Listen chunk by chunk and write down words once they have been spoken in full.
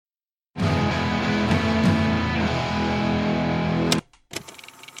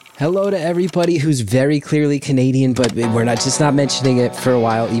Hello to everybody who's very clearly Canadian, but we're not mentioning it for a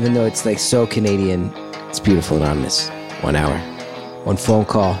while, even though it's like so Canadian. It's Beautiful Anonymous. 1 hour, one phone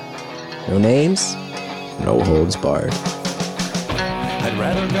call, no names, no holds barred. I'd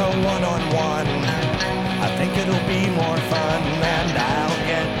rather go one-on-one. I think it'll be more fun, and I'll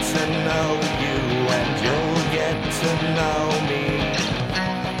get to know you, and you'll get to know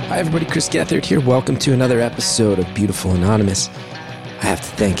me. Hi everybody, Chris Gethard here. Welcome to another episode of Beautiful Anonymous. I have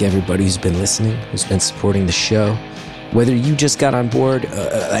to thank everybody who's been listening, who's been supporting the show. Whether you just got on board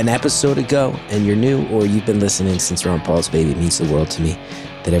an episode ago and you're new, or you've been listening since Ron Paul's Baby, it means the world to me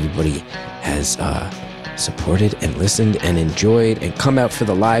that everybody has supported and listened and enjoyed and come out for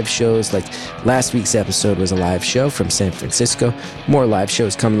the live shows. Like last week's episode was a live show from San Francisco. More live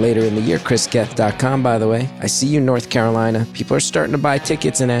shows coming later in the year. ChrisGeth.com, by the way. I see you in North Carolina. People are starting to buy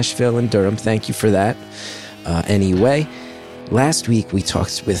tickets in Asheville and Durham. Thank you for that. Anyway, last week we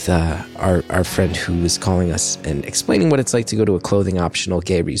talked with our friend who was calling us and explaining what it's like to go to a clothing optional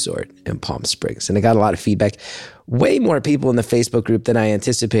gay resort in Palm Springs. And I got a lot of feedback. Way more people in the Facebook group than I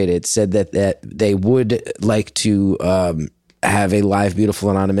anticipated said that they would like to have a live Beautiful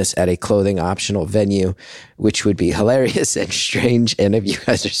Anonymous at a clothing optional venue, which would be hilarious and strange. And if you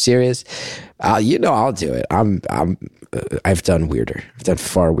guys are serious, I'll do it. I've done weirder. I've done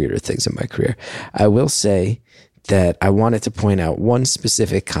far weirder things in my career. I will say that I wanted to point out one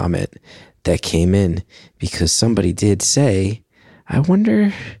specific comment that came in because somebody did say, I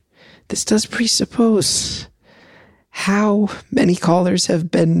wonder, this does presuppose how many callers have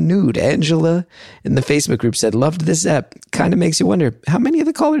been nude. Angela in the Facebook group said, loved this app. Kind of makes you wonder, how many of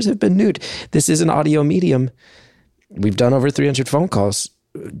the callers have been nude? This is an audio medium. We've done over 300 phone calls.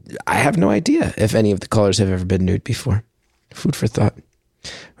 I have no idea if any of the callers have ever been nude before. Food for thought.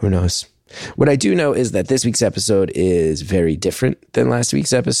 Who knows? What I do know is that this week's episode is very different than last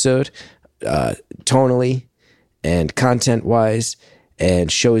week's episode, tonally and content-wise, and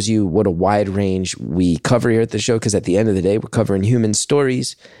shows you what a wide range we cover here at the show, because at the end of the day, we're covering human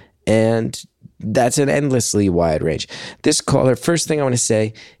stories, and that's an endlessly wide range. This caller, first thing I want to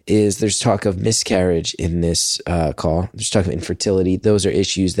say is there's talk of miscarriage in this call. There's talk of infertility. Those are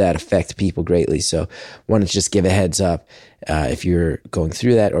issues that affect people greatly. So I wanted to just give a heads up. If you're going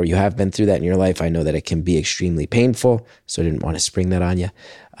through that or you have been through that in your life, I know that it can be extremely painful. So I didn't want to spring that on you.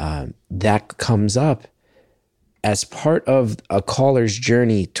 That comes up as part of a caller's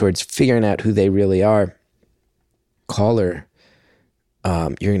journey towards figuring out who they really are. Caller,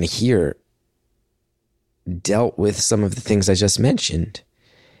 you're going to hear, dealt with some of the things I just mentioned,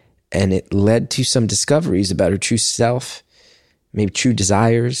 and it led to some discoveries about her true self, maybe true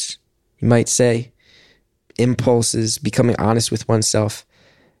desires, you might say, impulses, becoming honest with oneself,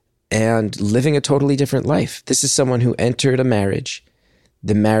 and living a totally different life. This is someone who entered a marriage.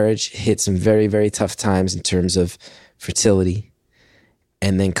 The marriage hit some very, very tough times in terms of fertility,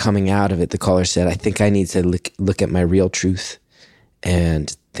 and then coming out of it, the caller said, I think I need to look at my real truth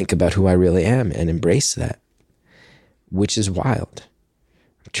and think about who I really am and embrace that, which is wild.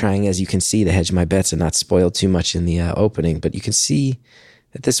 I'm trying, as you can see, to hedge my bets and not spoil too much in the opening, but you can see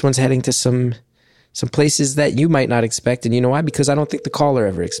that this one's heading to some places that you might not expect. And you know why? Because I don't think the caller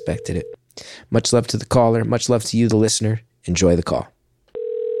ever expected it. Much love to the caller. Much love to you, the listener. Enjoy the call.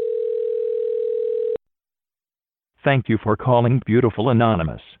 Thank you for calling Beautiful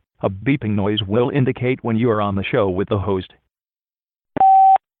Anonymous. A beeping noise will indicate when you are on the show with the host.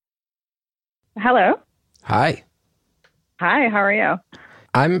 Hello. Hi. Hi, how are you?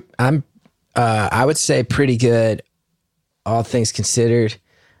 I would say pretty good, all things considered.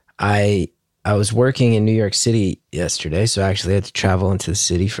 I was working in New York City yesterday, so I actually had to travel into the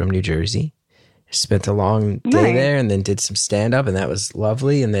city from New Jersey. Spent a long day there and then did some stand-up, and that was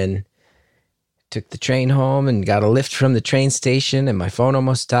lovely. And then took the train home and got a lift from the train station, and my phone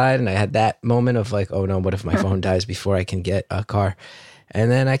almost died. And I had that moment of like, oh no, what if my phone dies before I can get a car? And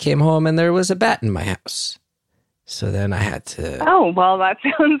then I came home and there was a bat in my house. So then I had to... Oh, well, that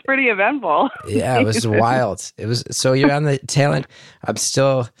sounds pretty eventful. Yeah, it was wild. It was, so you're on the tail end.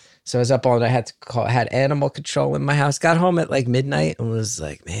 So I was up all night. Had animal control in my house. Got home at like midnight and was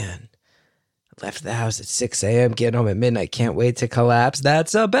like, man, I left the house at 6 a.m., getting home at midnight. Can't wait to collapse.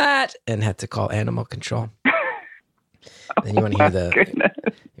 That's a bat. And had to call animal control. Then you want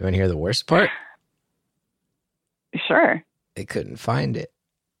to hear the worst part? Sure. They couldn't find it.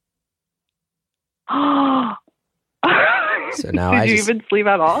 So now Did you even sleep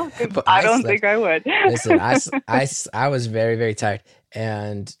at all? I don't think I would. Listen, I was very, very tired,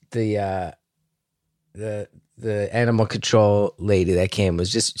 and the the animal control lady that came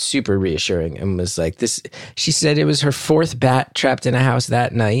was just super reassuring and was like, this, she said it was her fourth bat trapped in a house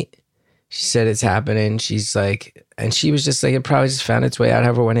that night. She said it's happening. She's like, and she was just like, it probably just found its way out,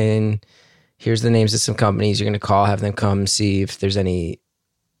 however went in. Here's the names of some companies you're going to call, have them come see if there's any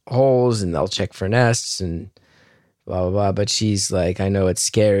holes, and they'll check for nests and blah, blah, blah. But she's like, I know it's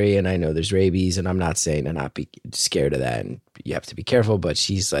scary and I know there's rabies, and I'm not saying to not be scared of that and you have to be careful, but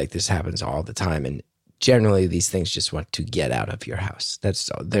she's like, this happens all the time. And generally these things just want to get out of your house. That's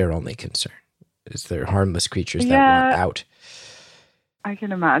their only concern, is they're harmless creatures that want out. I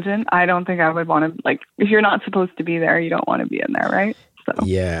can imagine. I don't think I would want to, like, if you're not supposed to be there, you don't want to be in there, right? So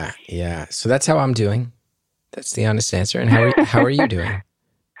Yeah. So that's how I'm doing. That's the honest answer. And how are you doing?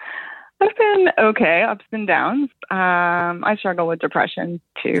 I've been okay, ups and downs. I struggle with depression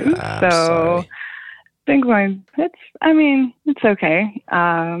too. So sorry. things it's okay.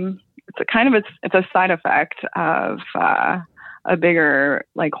 It's a side effect of a bigger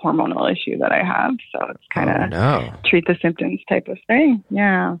like hormonal issue that I have. So it's kind of treat the symptoms type of thing.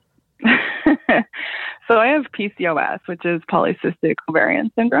 Yeah. So I have PCOS, which is polycystic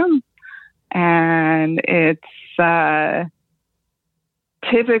ovarian syndrome. And it's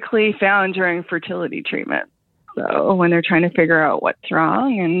typically found during fertility treatment. So when they're trying to figure out what's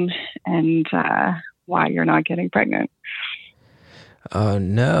wrong and why you're not getting pregnant. Oh,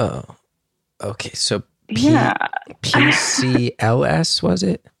 no. Okay, so PCLS, was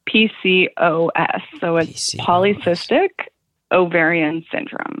it? PCOS. So it's polycystic ovarian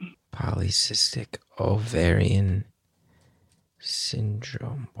syndrome. Polycystic ovarian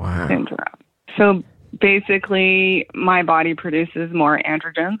syndrome. Wow. So basically, my body produces more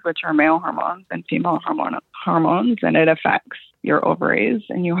androgens, which are male hormones, and female hormones, and it affects your ovaries,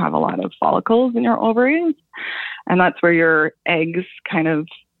 and you have a lot of follicles in your ovaries, and that's where your eggs kind of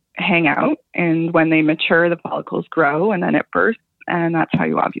hang out. And when they mature, the follicles grow, and then it bursts, and that's how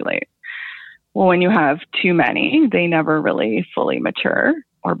you ovulate. Well, when you have too many, they never really fully mature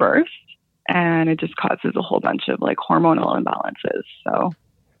or burst, and it just causes a whole bunch of like hormonal imbalances. So,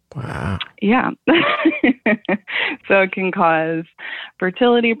 wow. Yeah. So it can cause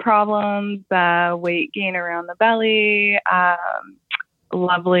fertility problems, weight gain around the belly,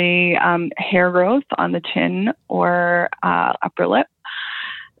 lovely hair growth on the chin or upper lip,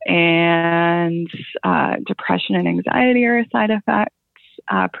 and depression and anxiety are a side effect.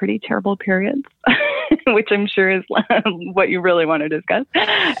 Pretty terrible periods, which I'm sure is what you really want to discuss.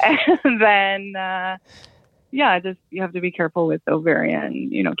 And then, just you have to be careful with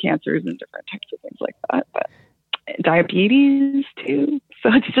ovarian, cancers and different types of things like that. But diabetes too.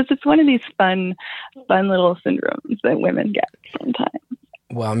 So it's one of these fun little syndromes that women get sometimes.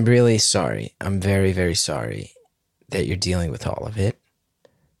 Well, I'm really sorry. I'm very, very sorry that you're dealing with all of it.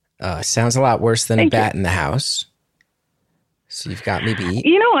 Sounds a lot worse than a bat in the house. So you've got me beat.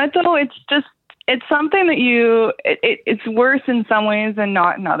 You know what, though? It's something that it's worse in some ways and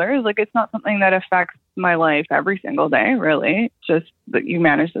not in others. Like, it's not something that affects my life every single day, really. Just that you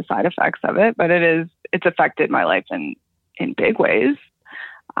manage the side effects of it. But it's affected my life in big ways.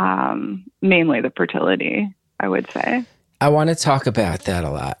 Mainly the fertility, I would say. I want to talk about that a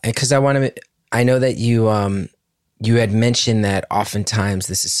lot. Because I know that you had mentioned that oftentimes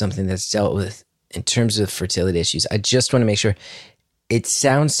this is something that's dealt with in terms of fertility issues. I just want to make sure. It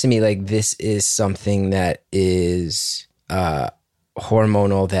sounds to me like this is something that is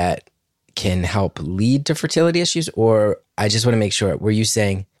hormonal that can help lead to fertility issues, or I just want to make sure, were you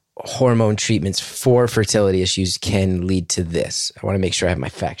saying hormone treatments for fertility issues can lead to this? I want to make sure I have my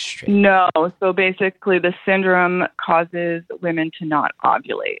facts straight. No. So basically the syndrome causes women to not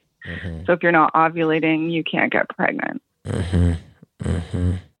ovulate. Mm-hmm. So if you're not ovulating, you can't get pregnant. Mm-hmm.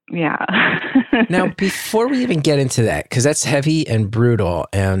 Mm-hmm. Yeah. Now, before we even get into that, because that's heavy and brutal,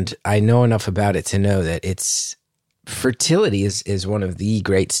 and I know enough about it to know that fertility is one of the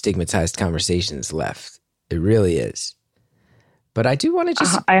great stigmatized conversations left. It really is. But I do want to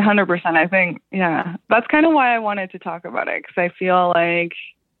just... I 100%. I think, yeah. That's kind of why I wanted to talk about it, because I feel like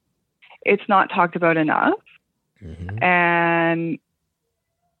it's not talked about enough. Mm-hmm. And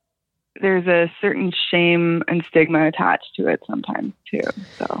there's a certain shame and stigma attached to it sometimes too.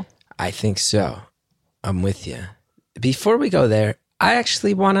 So I think so. I'm with you. Before we go there, I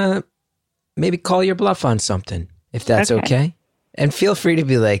actually want to maybe call your bluff on something, if that's okay. And feel free to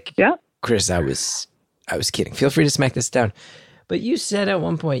be like, yeah, Chris, I was kidding. Feel free to smack this down. But you said at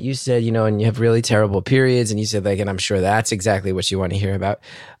one point, and you have really terrible periods, and you said, like, and I'm sure that's exactly what you want to hear about.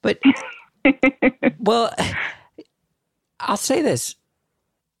 But, well, I'll say this.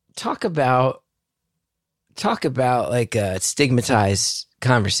 Talk about like a stigmatized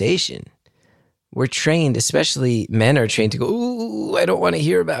conversation. we're trained, especially men are trained to go, ooh, I don't want to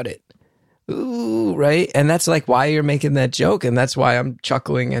hear about it. Ooh, right? And that's like why you're making that joke. And that's why I'm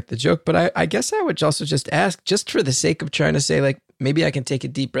chuckling at the joke. But I guess I would also just ask, just for the sake of trying to say, like, maybe I can take a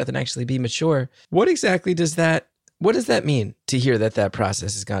deep breath and actually be mature. What exactly does that mean to hear that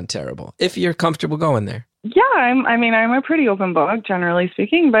process has gone terrible? If you're comfortable going there. Yeah, I'm a pretty open book, generally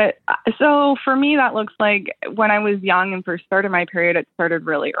speaking. But so for me, that looks like when I was young and first started my period, it started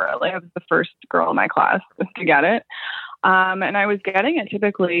really early. I was the first girl in my class to get it. And I was getting it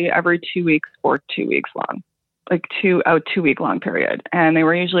typically every 2 weeks or 2 weeks long, like 2 week long period. And they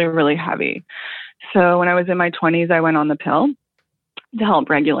were usually really heavy. So when I was in my 20s, I went on the pill to help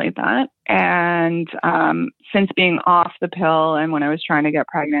regulate that. And since being off the pill and when I was trying to get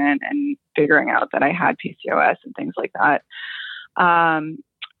pregnant and figuring out that I had PCOS and things like that,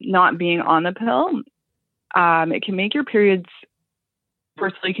 not being on the pill, it can make your periods,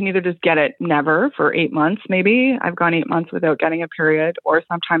 firstly, you can either just get it never for 8 months, maybe. I've gone 8 months without getting a period, or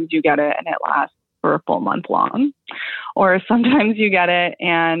sometimes you get it and it lasts for a full month long. Or sometimes you get it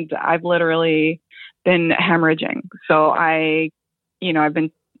and I've literally been hemorrhaging. So I've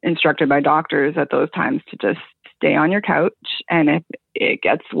been instructed by doctors at those times to just stay on your couch. And if it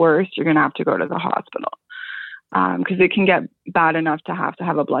gets worse, you're going to have to go to the hospital. Because it can get bad enough to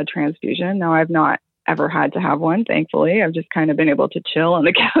have a blood transfusion. Now, I've not ever had to have one, thankfully. I've just kind of been able to chill on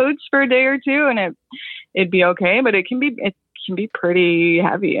the couch for a day or two and it'd be okay. But it can be pretty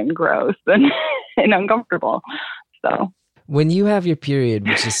heavy and gross and, and uncomfortable. So when you have your period,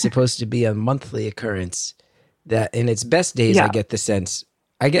 which is supposed to be a monthly occurrence, that in its best days, I get the sense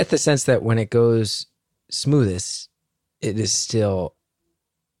that when it goes smoothest, it is still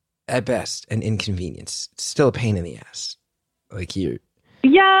at best an inconvenience. It's still a pain in the ass. Like you.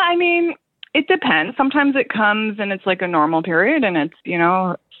 Yeah, I mean, it depends. Sometimes it comes and it's like a normal period and it's,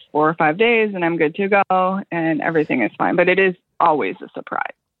 4 or 5 days and I'm good to go and everything is fine. But it is always a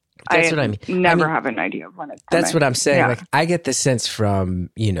surprise. That's what I mean. Never have an idea of when it's coming. That's what I'm saying. Yeah. Like I get the sense from,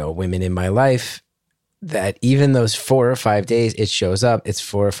 women in my life that even those 4 or 5 days it shows up, it's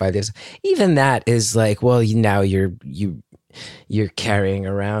 4 or 5 days. Even that is like, well, now you're carrying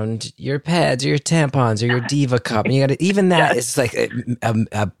around your pads or your tampons or your Diva cup. And you got to, even that is like,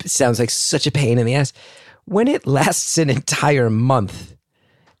 sounds like such a pain in the ass. When it lasts an entire month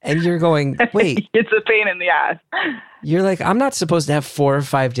and you're going, wait. It's a pain in the ass. You're like, I'm not supposed to have 4 or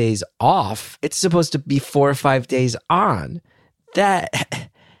 5 days off. It's supposed to be 4 or 5 days on. That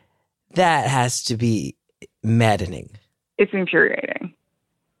has to be maddening. It's infuriating.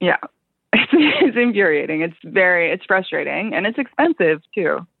 Yeah. It's infuriating. It's frustrating and it's expensive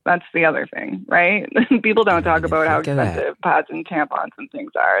too. That's the other thing, right? People don't talk about how expensive pads and tampons and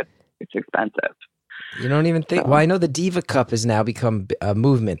things are. It's expensive. You don't even think, well, I know the Diva Cup has now become a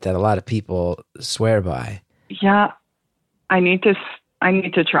movement that a lot of people swear by. Yeah. I need to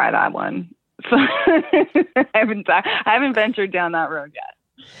try that one. So I haven't ventured down that road yet,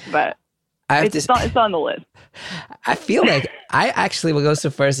 but it's on the list. I feel like I actually will go so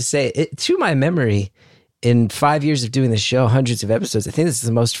far as to say, to my memory, in 5 years of doing the show, hundreds of episodes, I think this is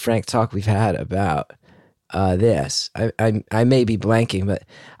the most frank talk we've had about this. I may be blanking, but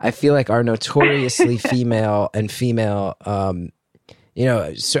I feel like our notoriously female, I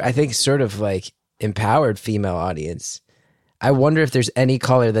think sort of like empowered female audience. I wonder if there's any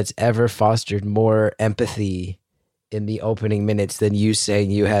caller that's ever fostered more empathy in the opening minutes than you saying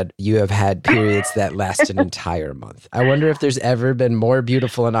you have had periods that last an entire month. I wonder if there's ever been more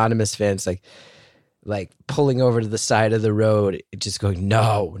Beautiful Anonymous fans like pulling over to the side of the road, just going,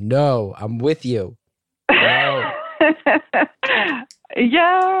 no, I'm with you. No.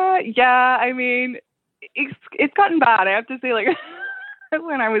 Yeah. I mean, it's gotten bad. I have to say, like,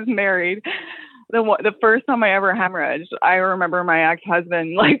 when I was married, the first time I ever hemorrhaged, I remember my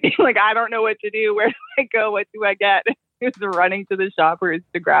ex-husband being like, I don't know what to do. Where do I go? What do I get? He was running to the shoppers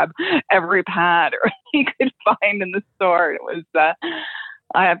to grab every pad or he could find in the store. It was,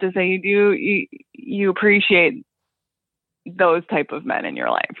 I have to say, you appreciate those type of men in your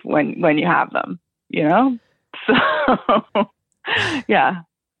life when you have them, So, yeah.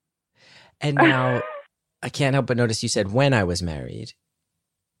 And now I can't help but notice you said when I was married.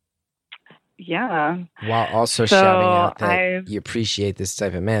 Yeah. While also shouting out that you appreciate this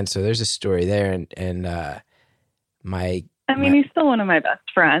type of man. So there's a story there. And he's still one of my best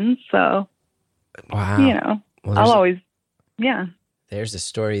friends. So, wow. Well, I'll always, yeah. There's a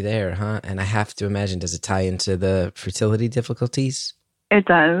story there, huh? And I have to imagine, does it tie into the fertility difficulties? It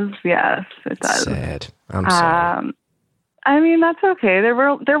does. Yes, it does. Sad. I'm sorry. That's okay. There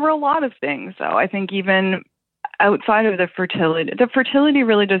were a lot of things, though. I think even outside of the fertility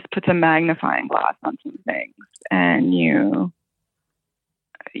really just puts a magnifying glass on some things, and you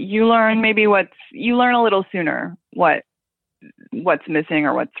learn you learn a little sooner what's missing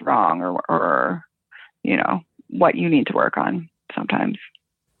or what's wrong or what you need to work on sometimes.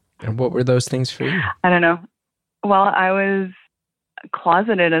 And what were those things for you? I don't know. Well, I was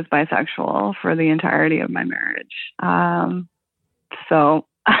closeted as bisexual for the entirety of my marriage. So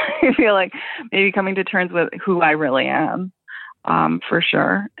I feel like maybe coming to terms with who I really am, for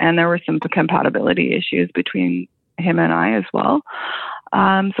sure. And there were some compatibility issues between him and I as well.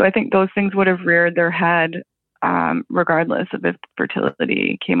 So I think those things would have reared their head, regardless of if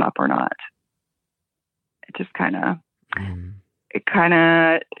fertility came up or not. It just kind of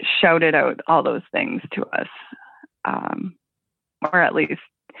shouted out all those things to us, or at least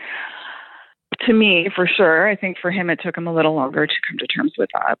to me, for sure. I think for him, it took him a little longer to come to terms with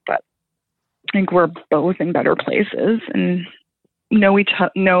that, but I think we're both in better places and know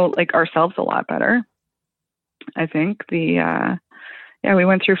like ourselves a lot better. I think we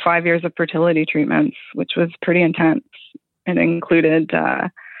went through 5 years of fertility treatments, which was pretty intense. It included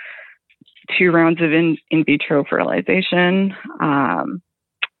 2 rounds of in vitro fertilization,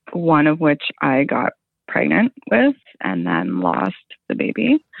 one of which I got pregnant with and then lost the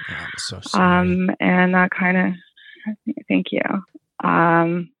baby. Oh, I'm so sorry. And that kind of, thank you.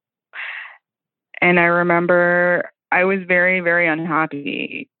 And I remember I was very, very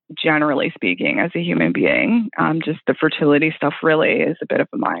unhappy, generally speaking, as a human being. Just the fertility stuff really is a bit of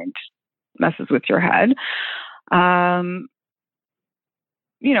a mind, messes with your head. And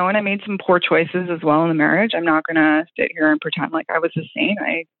I made some poor choices as well in the marriage. I'm not going to sit here and pretend like I was a saint.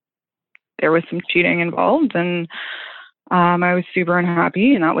 There was some cheating involved, and I was super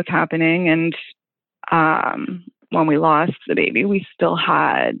unhappy, and that was happening. And when we lost the baby, we still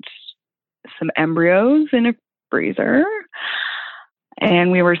had some embryos in a freezer,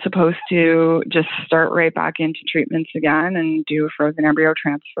 and we were supposed to just start right back into treatments again and do a frozen embryo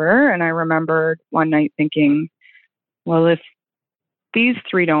transfer. And I remember one night thinking, well, if these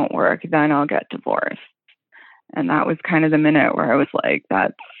 3 don't work, then I'll get divorced. And that was kind of the minute where I was like,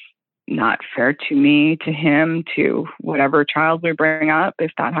 that's not fair to me, to him, to whatever child we bring up.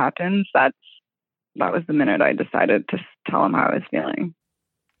 If that happens, that was the minute I decided to tell him how I was feeling.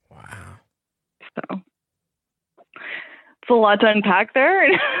 Wow. So it's a lot to unpack there.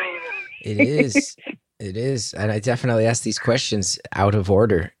 It is. And I definitely asked these questions out of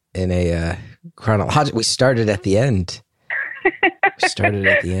order in a chronological. We started at the end.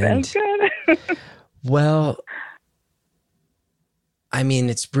 Sounds good. Well, I mean,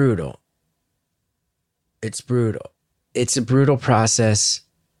 it's brutal. It's a brutal process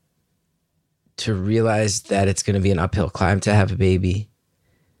to realize that it's going to be an uphill climb to have a baby.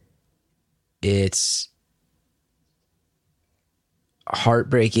 It's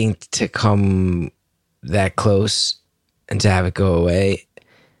heartbreaking to come that close and to have it go away.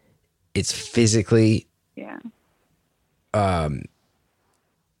 It's physically,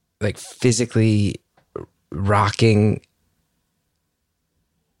 like physically rocking,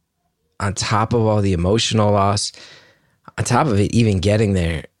 on top of all the emotional loss, on top of it, even getting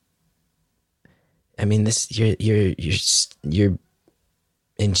there. I mean, you're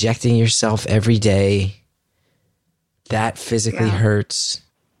injecting yourself every day. That physically hurts.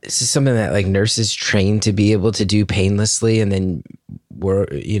 This is something that like nurses train to be able to do painlessly, and then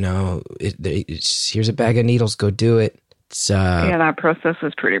here's a bag of needles, go do it. That process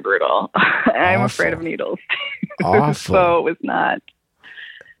was pretty brutal. I'm afraid of needles. Awful. So it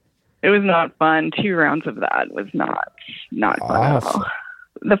was not fun. 2 rounds of that was not fun at all.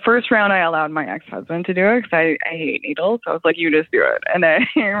 The first round I allowed my ex-husband to do it because I hate needles. So I was like, you just do it. And I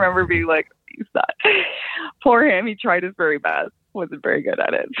remember being like, use that. Poor him. He tried his very best. Wasn't very good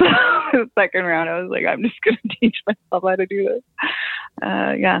at it. So the second round, I was like, I'm just going to teach myself how to do this.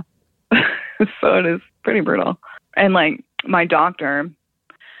 So it is pretty brutal. And like my doctor,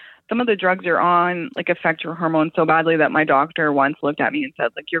 some of the drugs you're on like affect your hormones so badly that my doctor once looked at me and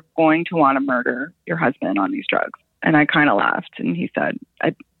said, like, you're going to want to murder your husband on these drugs. And I kind of laughed, and he said,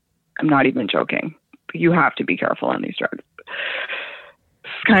 I'm not even joking. You have to be careful on these drugs.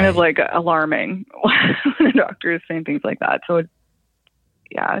 It's kind of like alarming when a doctor is saying things like that. So it's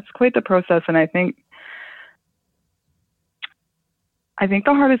quite the process. And I think the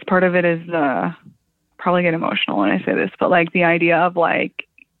hardest part of it is probably get emotional when I say this, but like the idea of like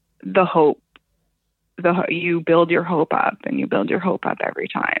the hope, you build your hope up and you build your hope up every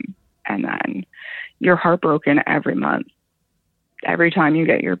time. And then you're heartbroken every month, every time you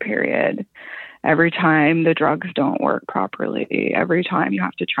get your period, every time the drugs don't work properly, every time you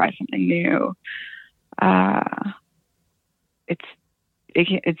have to try something new.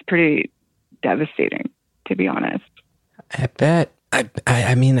 it's pretty devastating, to be honest. I bet.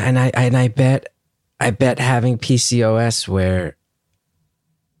 I mean, and I bet having PCOS, where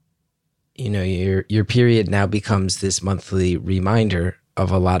you know your period now becomes this monthly reminder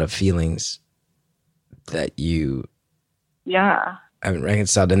of a lot of feelings that you haven't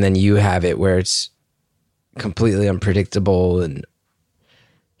reconciled, and then you have it where it's completely unpredictable and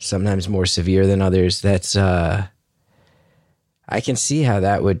sometimes more severe than others. That's I can see how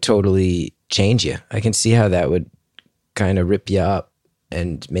that would totally change you. I can see how that would kind of rip you up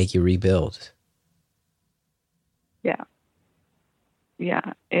and make you rebuild.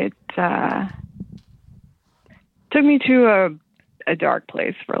 Yeah, it took me to a dark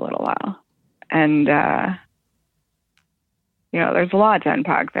place for a little while, and there's a lot to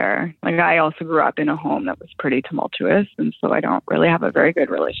unpack there. Like, I also grew up in a home that was pretty tumultuous, and so I don't really have a very good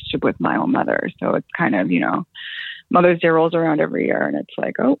relationship with my own mother. So it's kind of, Mother's Day rolls around every year, and it's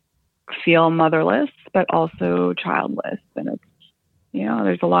like, feel motherless, but also childless, and it's,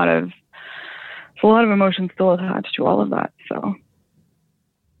 there's a lot of emotion still attached to all of that. So.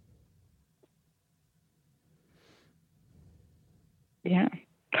 Yeah.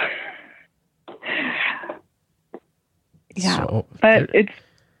 Yeah. So, but it's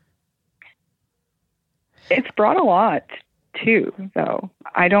brought a lot too, though.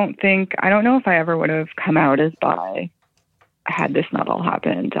 I don't know if I ever would have come out as bi had this not all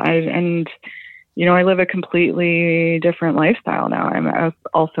happened. I live a completely different lifestyle now. I'm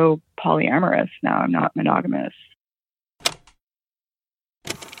also polyamorous now. I'm not monogamous.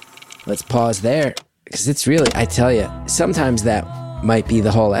 let's pause there, because it's really, I tell you, sometimes that might be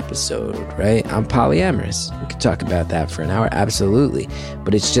the whole episode, right? I'm polyamorous. We could talk about that for an hour, absolutely.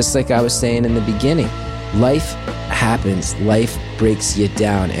 But it's just like I was saying in the beginning. Life happens. Life breaks you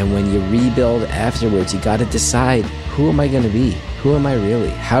down. And when you rebuild afterwards, you got to decide, who am I going to be? Who am I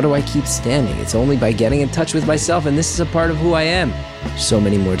really? How do I keep standing? It's only by getting in touch with myself, and this is a part of who I am. So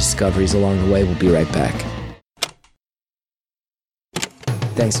many more discoveries along the way. We'll be right back.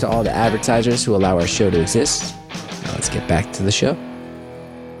 Thanks to all the advertisers who allow our show to exist. Now let's get back to the show.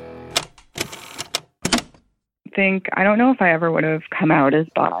 I don't know if I ever would have come out as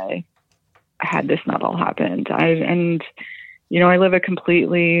bi had this not all happened. I live a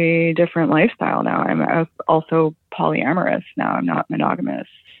completely different lifestyle now. I'm also polyamorous now. I'm not monogamous.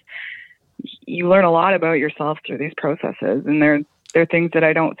 You learn a lot about yourself through these processes, and there are things that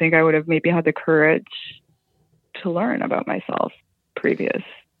I don't think I would have maybe had the courage to learn about myself previous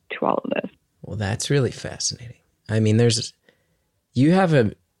to all of this. Well, that's really fascinating. I mean, you have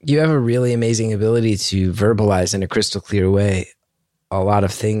a really amazing ability to verbalize in a crystal clear way a lot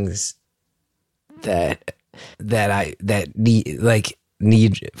of things that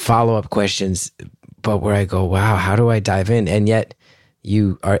need follow-up questions, but where I go, wow, how do I dive in? And yet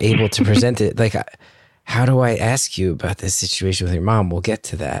you are able to present it. Like, how do I ask you about this situation with your mom? We'll get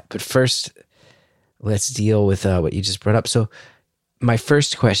to that. But first, let's deal with what you just brought up. So my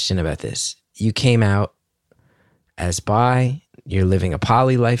first question about this, you came out as bi, you're living a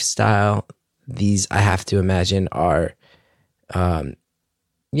poly lifestyle. These, I have to imagine, are,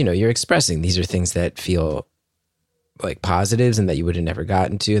 you're expressing. These are things that feel like positives and that you would have never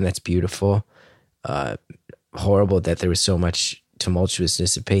gotten to, and that's beautiful. Horrible that there was so much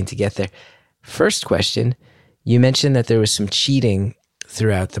tumultuousness and pain to get there. First question, you mentioned that there was some cheating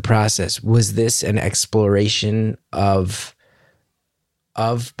throughout the process. Was this an exploration of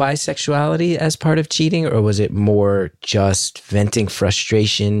bisexuality as part of cheating, or was it more just venting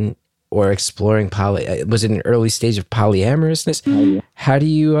frustration or exploring was it an early stage of polyamorousness? How do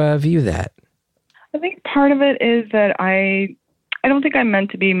you view that? I think part of it is that I don't think I'm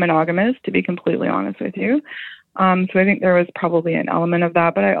meant to be monogamous, to be completely honest with you. So I think there was probably an element of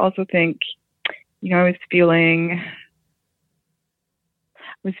that, but I also think, I was feeling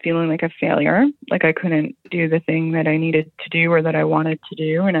like a failure, like I couldn't do the thing that I needed to do or that I wanted to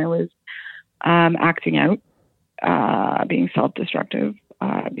do. And I was acting out, being self-destructive,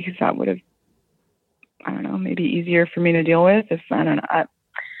 because that would have, maybe easier for me to deal with if,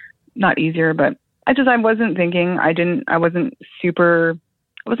 not easier, but I wasn't thinking, I wasn't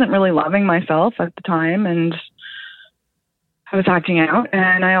really loving myself at the time, and I was acting out.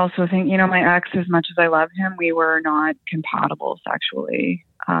 And I also think, my ex, as much as I love him, we were not compatible sexually.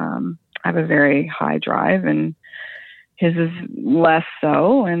 I have a very high drive, and his is less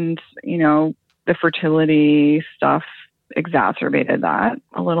so. And, the fertility stuff exacerbated that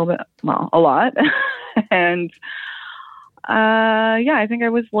a little bit, well, a lot. And, I think I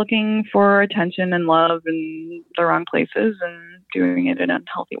was looking for attention and love in the wrong places and doing it in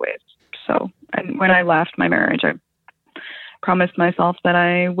unhealthy ways. So, and when I left my marriage, I promised myself that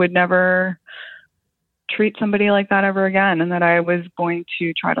I would never treat somebody like that ever again, and that I was going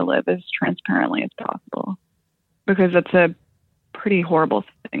to try to live as transparently as possible, because that's a pretty horrible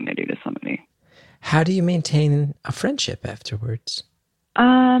thing to do to somebody. How do you maintain a friendship afterwards?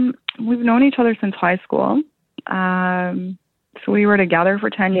 We've known each other since high school. So we were together for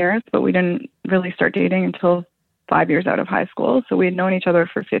 10 years, but we didn't really start dating until 5 years out of high school. So we had known each other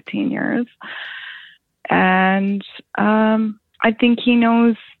for 15 years. And I think he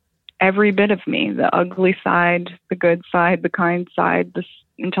knows every bit of me, the ugly side, the good side, the kind side, the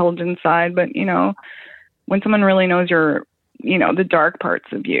intelligent side. But, you know, when someone really knows your, you know, the dark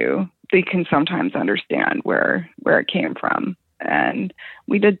parts of you, they can sometimes understand where it came from. And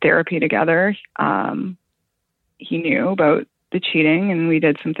we did therapy together. He knew about the cheating, and we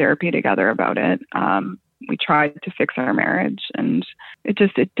did some therapy together about it. We tried to fix our marriage, and it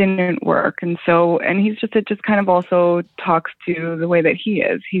didn't work. And it just kind of also talks to the way that he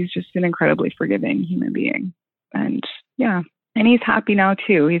is. He's just an incredibly forgiving human being. And yeah, and he's happy now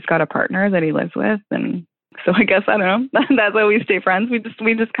too. He's got a partner that he lives with. And so I guess, I don't know, that's why we stay friends. We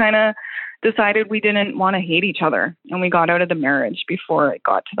just kind of decided we didn't want to hate each other, and we got out of the marriage before it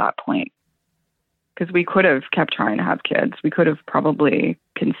got to that point. Because we could have kept trying to have kids. We could have probably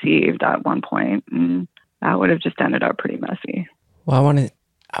conceived at one point, and that would have just ended up pretty messy. Well,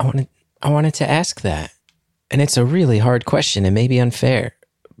 I wanted to ask that, and it's a really hard question and maybe unfair,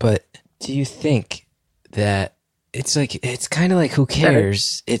 but do you think that it's kind of like, who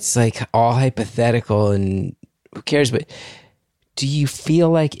cares? It's like all hypothetical and who cares? But do you feel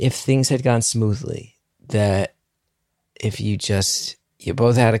like if things had gone smoothly, that if you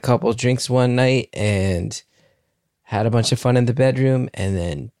both had a couple drinks one night and had a bunch of fun in the bedroom, and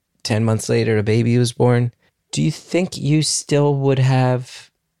then 10 months later a baby was born, do you think you still would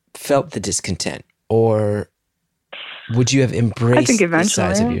have felt the discontent? Or would you have embraced the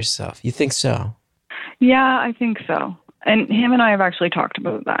size of yourself? You think so? Yeah, I think so. And him and I have actually talked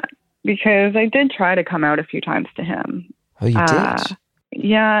about that, because I did try to come out a few times to him. Oh, you did?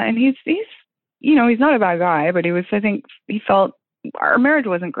 Yeah, and he's you know, he's not a bad guy, but I think he felt our marriage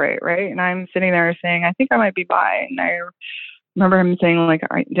wasn't great, right? And I'm sitting there saying, I think I might be bi. And I remember him saying, like,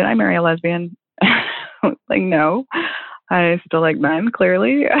 did I marry a lesbian? Like, no, I still like men,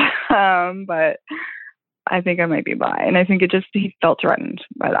 clearly. But I think I might be bi. And I think he felt threatened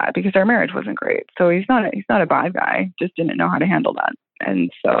by that, because our marriage wasn't great. So he's not a bad guy, just didn't know how to handle that.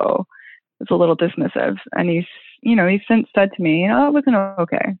 And so it's a little dismissive. And he's since said to me, it wasn't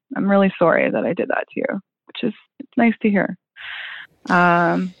okay. I'm really sorry that I did that to you, which is, it's nice to hear.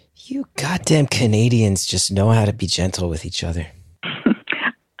 You goddamn Canadians just know how to be gentle with each other.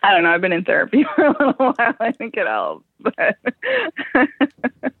 I don't know. I've been in therapy for a little while. I think it helps. But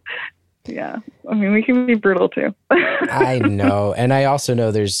yeah, I mean, we can be brutal too. I know. And I also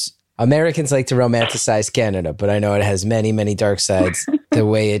know Americans like to romanticize Canada, but I know it has many, many dark sides. The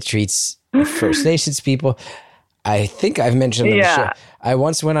way it treats First Nations people. I think I've mentioned on the show. I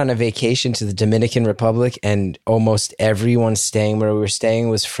once went on a vacation to the Dominican Republic, and almost everyone staying where we were staying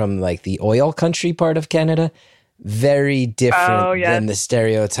was from like the oil country part of Canada. Very different than the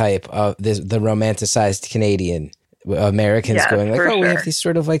stereotype of the romanticized Canadian. Americans going like, we have these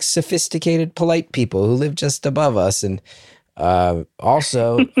sort of like sophisticated, polite people who live just above us. And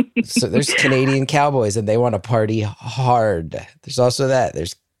also, so there's Canadian cowboys, and they want to party hard. There's also that.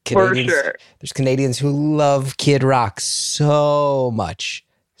 There's Canadians, There's Canadians who love Kid Rock so much.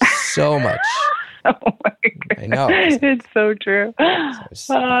 Oh my God. I know. It's so true. It's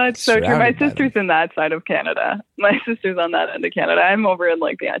so true. My sister's in that side of Canada. My sister's on that end of Canada. I'm over in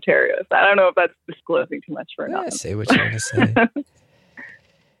like the Ontario. So I don't know if that's disclosing too much for now. Say what you want to say.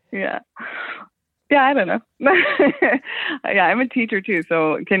 Yeah, I don't know. Yeah, I'm a teacher too,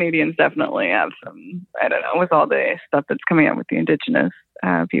 so Canadians definitely have some, I don't know, with all the stuff that's coming out with the Indigenous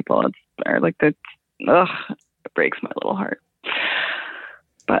people, it breaks my little heart.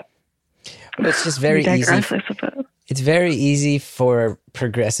 But it's just very easy. It's very easy for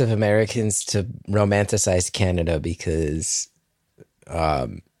progressive Americans to romanticize Canada, because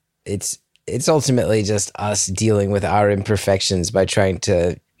it's ultimately just us dealing with our imperfections by trying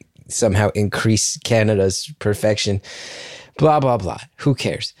to somehow increase Canada's perfection. Blah, blah, blah. Who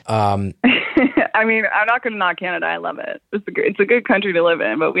cares? I mean, I'm not going to knock Canada. I love it. It's a good country to live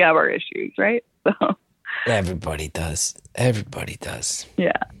in, but we have our issues, right? So everybody does. Everybody does.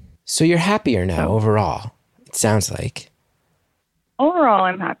 Yeah. So you're happier now overall, it sounds like. Overall,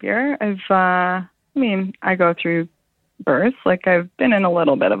 I'm happier. I go through bursts. Like, I've been in a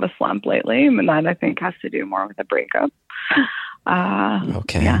little bit of a slump lately, and that I think has to do more with a breakup.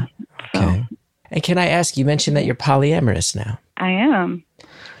 Okay. Yeah. Okay. And can I ask, you mentioned that you're polyamorous now. I am.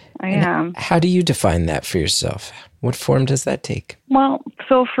 I am. How do you define that for yourself? What form does that take? Well,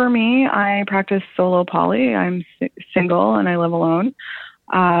 so for me, I practice solo poly. I'm single and I live alone.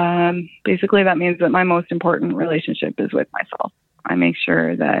 Basically, that means that my most important relationship is with myself. I make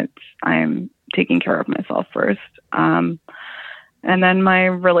sure that I'm taking care of myself first. And then my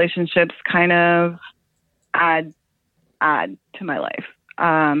relationships kind of add to my life.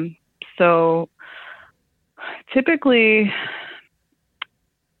 So typically,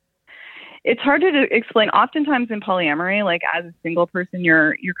 it's hard to explain. Oftentimes in polyamory, like as a single person,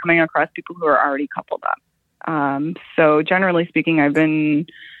 you're coming across people who are already coupled up. So generally speaking, I've been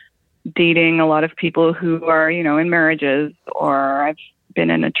dating a lot of people who are, in marriages, or I've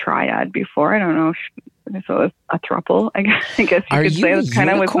been in a triad before. I don't know if so a throuple, I guess you could say. That's kind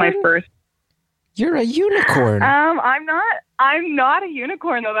of was my first. You're a unicorn. I'm not a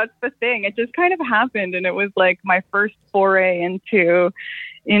unicorn though. That's the thing. It just kind of happened, and it was like my first foray into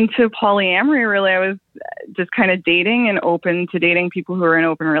polyamory. Really, I was just kind of dating and open to dating people who are in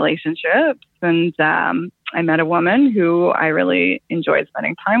open relationships. And I met a woman who I really enjoyed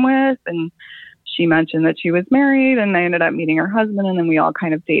spending time with, and she mentioned that she was married, and I ended up meeting her husband, and then we all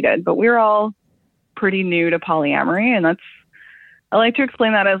kind of dated. But we were all pretty new to polyamory, and I like to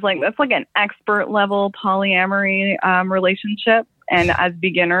explain that as that's like an expert level polyamory relationship. And as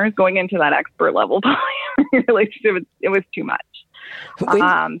beginners going into that expert level polyamory relationship, it was too much.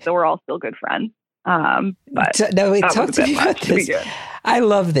 So we're all still good friends. But talk to me about this. I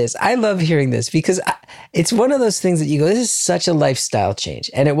love this. I love hearing this because it's one of those things that you go, this is such a lifestyle change.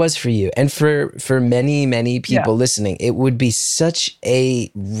 And it was for you. And for many, many people listening, it would be such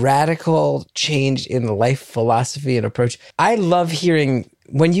a radical change in life philosophy and approach. I love hearing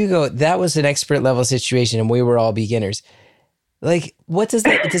when you go, that was an expert level situation and we were all beginners. Like, what does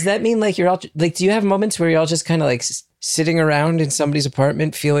that mean? Like, you're all like, do you have moments where you're all just kind of like sitting around in somebody's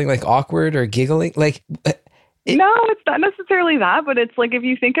apartment feeling like awkward or giggling? Like, no, it's not necessarily that, but it's like, if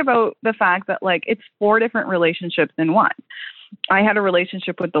you think about the fact that like it's 4 different relationships in one. I had a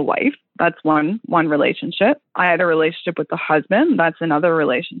relationship with the wife. That's one relationship. I had a relationship with the husband. That's another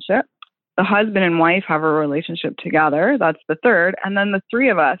relationship. The husband and wife have a relationship together. That's the third. And then the 3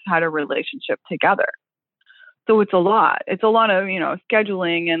 of us had a relationship together. So it's a lot. It's a lot of,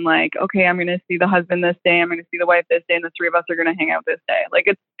 scheduling and like, okay, I'm going to see the husband this day. I'm going to see the wife this day. And the 3 of us are going to hang out this day. Like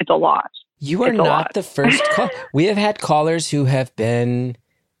it's a lot. You are not the first call. We have had callers who have been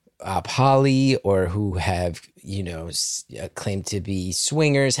poly or who have, claimed to be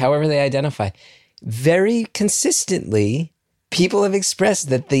swingers, however they identify. Very consistently, people have expressed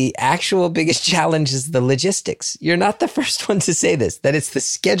that the actual biggest challenge is the logistics. You're not the first one to say this, that it's the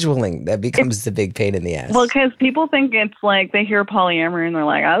scheduling that becomes the big pain in the ass. Well, because people think it's like they hear polyamory and they're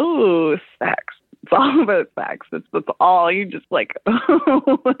like, oh, sex. It's all about sex. That's all. You just like,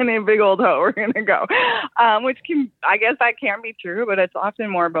 in a big old hoe, we're going to go. Which I guess that can be true, but it's often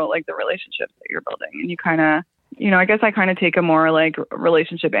more about like the relationships that you're building. And you kind of, I guess I kind of take a more like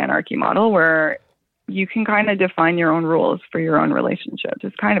relationship anarchy model where you can kind of define your own rules for your own relationships.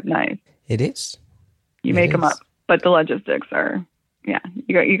 It's kind of nice. It is. You make them up, but the logistics are,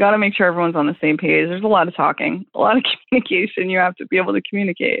 you got to make sure everyone's on the same page. There's a lot of talking, a lot of communication. You have to be able to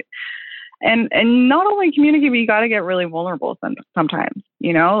communicate. And not only communicate, but you got to get really vulnerable sometimes,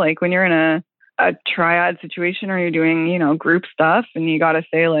 like when you're in a triad situation or you're doing, group stuff and you got to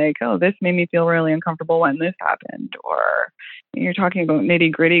say like, oh, this made me feel really uncomfortable when this happened. Or you're talking about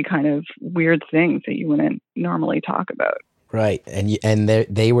nitty gritty kind of weird things that you wouldn't normally talk about. Right. And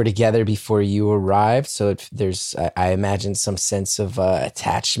they were together before you arrived. So there's, I imagine, some sense of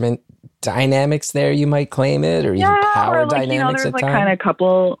attachment dynamics there, you might claim it, or even power dynamics there's at times. Kind of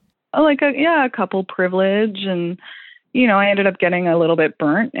couple. A couple privilege. And, I ended up getting a little bit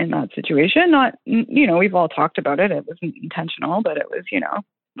burnt in that situation. Not, we've all talked about it. It wasn't intentional, but it was,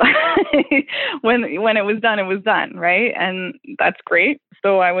 when it was done. Right. And that's great.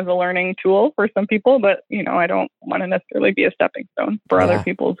 So I was a learning tool for some people, but, I don't want to necessarily be a stepping stone for other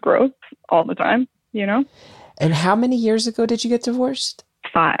people's growth all the time, And how many years ago did you get divorced?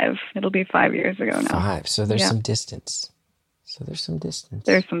 5. It'll be 5 years ago now. 5. So there's some distance. There's some distance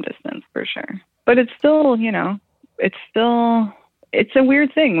for sure. But it's still, it's a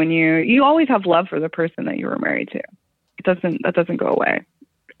weird thing when you always have love for the person that you were married to. That doesn't go away.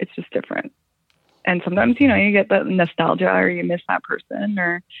 It's just different. And sometimes, you get that nostalgia or you miss that person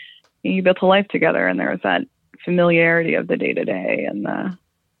or you built a life together and there was that familiarity of the day to day and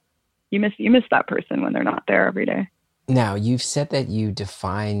you miss that person when they're not there every day. Now, you've said that you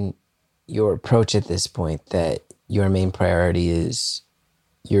define your approach at this point that your main priority is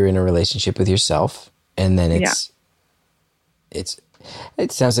you're in a relationship with yourself, and then it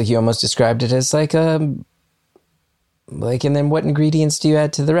sounds like you almost described it as like and then what ingredients do you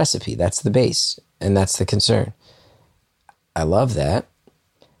add to the recipe? That's the base, and that's the concern. I love that.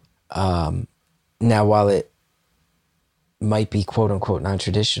 Now, while it might be quote unquote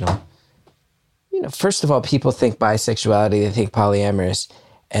non-traditional, first of all, people think bisexuality, they think polyamorous,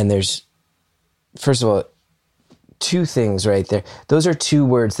 and there's, first of all, two things right there. Those are two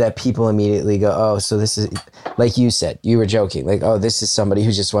words that people immediately go, oh, so this is, like you said, you were joking, like, oh, this is somebody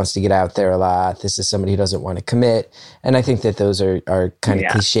who just wants to get out there a lot. This is somebody who doesn't want to commit. And I think that those are kind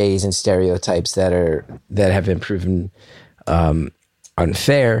of cliches and stereotypes that have been proven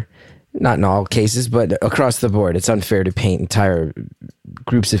unfair. Not in all cases, but across the board, it's unfair to paint entire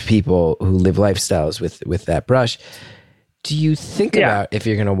groups of people who live lifestyles with that brush. Do you think about if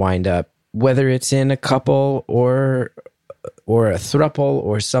you're going to wind up, whether it's in a couple or a throuple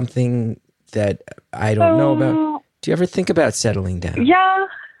or something that I don't know about? Do you ever think about settling down? Yeah,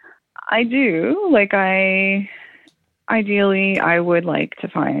 I do. Like ideally, I would like to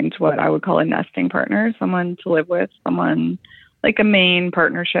find what I would call a nesting partner, someone to live with, someone like a main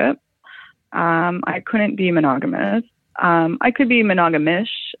partnership. I couldn't be monogamous. I could be monogamish,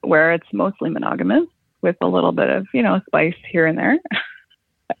 where it's mostly monogamous with a little bit of, spice here and there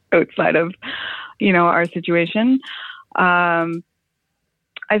outside of, our situation.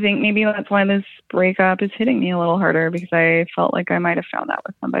 I think maybe that's why this breakup is hitting me a little harder, because I felt like I might have found that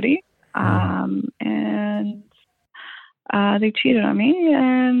with somebody. And they cheated on me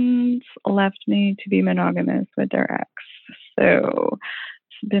and left me to be monogamous with their ex. So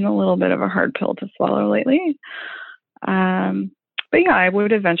it's been a little bit of a hard pill to swallow lately. But yeah, I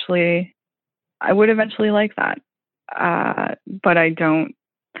would eventually like that. But I don't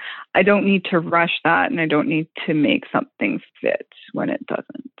need to rush that, and I don't need to make something fit when it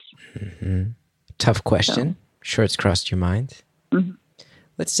doesn't. Mm-hmm. Tough question. Sure, it's crossed your mind. Mm-hmm.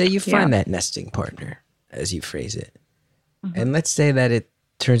 Let's say you find that nesting partner, as you phrase it. Mm-hmm. And let's say that it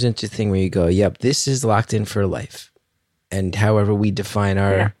turns into a thing where you go, yep, this is locked in for life. And however we define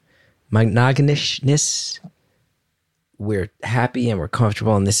our monogamousness, we're happy and we're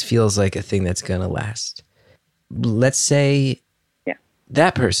comfortable, and this feels like a thing that's going to last. Let's say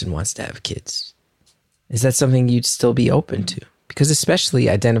that person wants to have kids. Is that something you'd still be open to? Because especially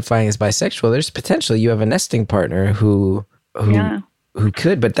identifying as bisexual, there's potential you have a nesting partner who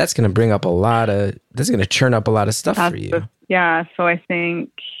could, but that's going to bring up that's going to churn up a lot of stuff for you. So I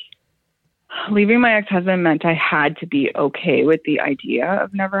think leaving my ex-husband meant I had to be okay with the idea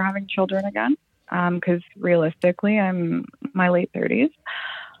of never having children again. Because realistically, I'm my late 30s,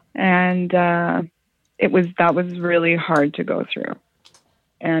 and that was really hard to go through,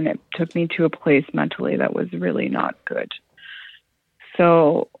 and it took me to a place mentally that was really not good.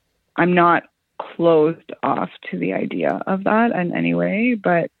 So I'm not closed off to the idea of that in any way,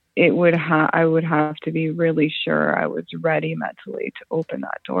 but I would have to be really sure I was ready mentally to open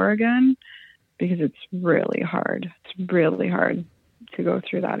that door again, because it's really hard. It's really hard to go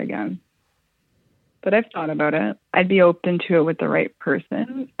through that again. But I've thought about it. I'd be open to it with the right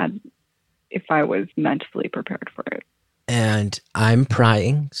person if I was mentally prepared for it. And I'm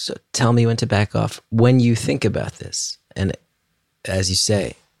prying, so tell me when to back off. When you think about this, and as you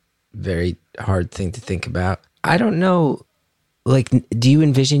say, very hard thing to think about. I don't know, like, do you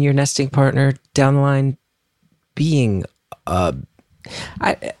envision your nesting partner down the line being, and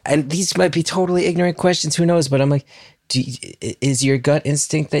these might be totally ignorant questions, who knows, but I'm like, is your gut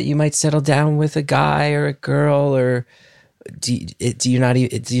instinct that you might settle down with a guy or a girl, or do you not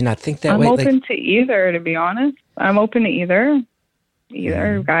think that way? I'm open to either, to be honest. I'm open to either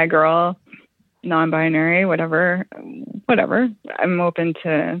guy, girl, non-binary, whatever. I'm open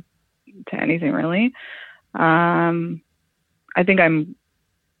to anything, really. I think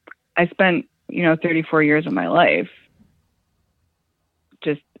I spent 34 years of my life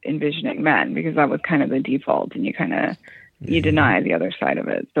just envisioning men, because that was kind of the default, and you deny the other side of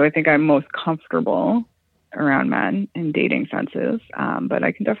it. So I think I'm most comfortable around men in dating senses, but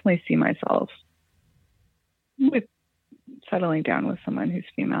I can definitely see myself with settling down with someone who's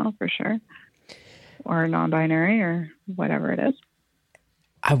female, for sure, or non-binary, or whatever it is.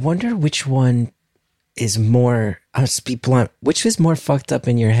 I wonder which one is more, I'll just be blunt, which is more fucked up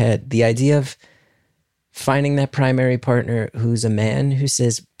in your head? The idea of finding that primary partner who's a man who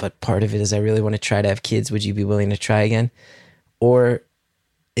says, but part of it is I really want to try to have kids. Would you be willing to try again? Or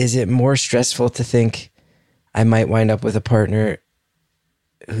is it more stressful to think I might wind up with a partner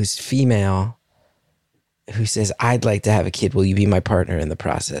who's female who says, I'd like to have a kid. Will you be my partner in the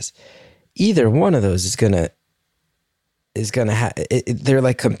process? Either one of those is going to is going to have, they're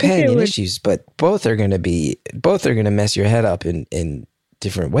like companion issues, but both are going to mess your head up in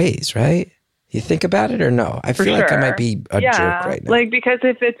different ways, right? You think about it or no? I feel like I might be a jerk right now. Like, because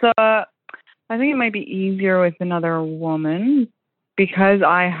if it's I think it might be easier with another woman because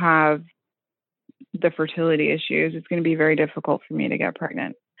I have the fertility issues. It's going to be very difficult for me to get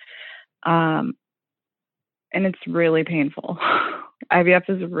pregnant. And it's really painful. IVF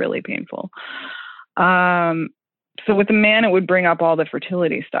is really painful. So with a man, it would bring up all the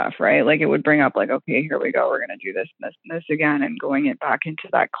fertility stuff, right? Like it would bring up like, okay, here we go. We're going to do this and this and this again. And going it back into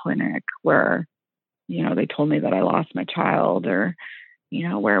that clinic where, you know, they told me that I lost my child, or, you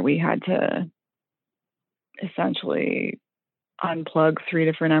know, where we had to essentially unplug 3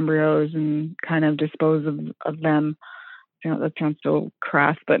 different embryos and kind of dispose of them. You know, that sounds so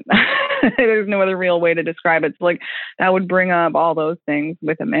crass, but there's no other real way to describe it. So like that would bring up all those things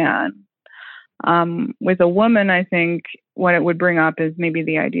with a man. With a woman, I think what it would bring up is maybe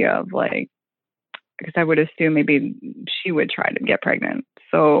the idea of like, because I would assume maybe she would try to get pregnant.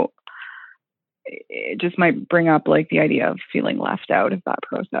 So it just might bring up like the idea of feeling left out of that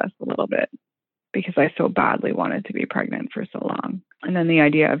process a little bit, because I so badly wanted to be pregnant for so long. And then the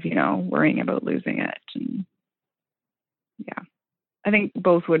idea of, you know, worrying about losing it. And yeah, I think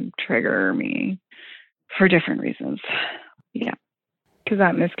both would trigger me for different reasons. Yeah. Because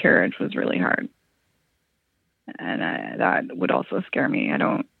that miscarriage was really hard. And that would also scare me. I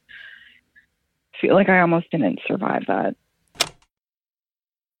don't feel like I almost didn't survive that.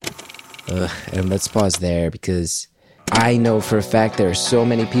 And let's pause there, because I know for a fact there are so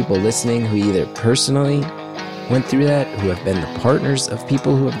many people listening who either personally went through that, who have been the partners of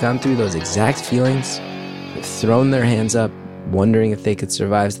people who have gone through those exact feelings, who have thrown their hands up, wondering if they could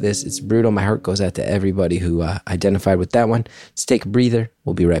survive this. It's brutal. My heart goes out to everybody who identified with that one. Let's take a breather.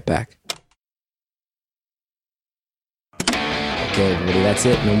 We'll be right back. Okay, everybody, that's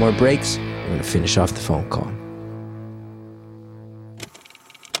it. No more breaks. We're going to finish off the phone call.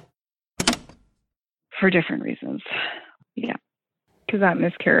 For different reasons. Yeah. Because that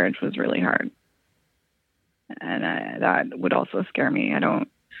miscarriage was really hard. And that would also scare me. I don't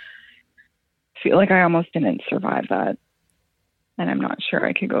feel like I almost didn't survive that. And I'm not sure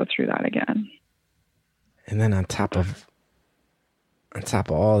I could go through that again. And then on top of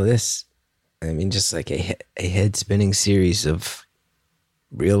all this, I mean, just like a head spinning series of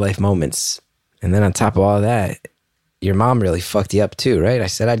real life moments. And then on top of all that, your mom really fucked you up too, right? I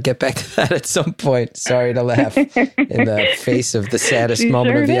said I'd get back to that at some point. Sorry to laugh in the face of the saddest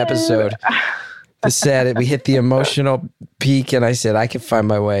moment of the episode. We hit the emotional peak, and I said I can find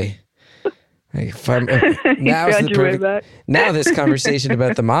my way. Now this conversation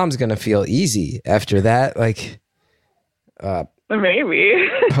about the mom's gonna feel easy after that. Like, maybe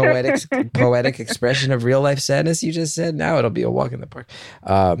poetic expression of real life sadness. You just said now it'll be a walk in the park.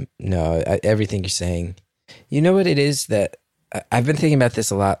 Everything you're saying. You know what it is that I've been thinking about this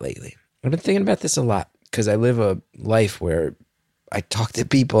a lot lately. I've been thinking about this a lot because I live a life where I talk to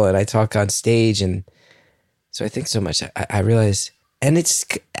people and I talk on stage, and so I think so much. I realize. And it's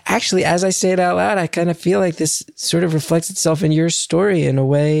actually, as I say it out loud, I kind of feel like this sort of reflects itself in your story in a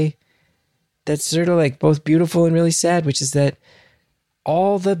way that's sort of like both beautiful and really sad, which is that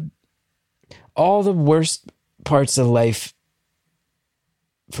all the worst parts of life,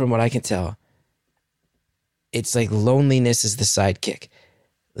 from what I can tell, it's like loneliness is the sidekick.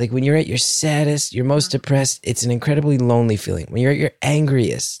 Like when you're at your saddest, you're most depressed, it's an incredibly lonely feeling. When you're at your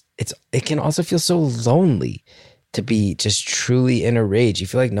angriest, it can also feel so lonely to be just truly in a rage. You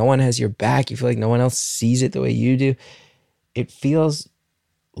feel like no one has your back. You feel like no one else sees it the way you do. It feels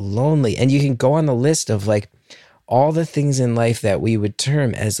lonely. And you can go on the list of like all the things in life that we would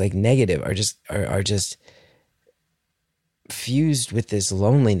term as like negative are just fused with this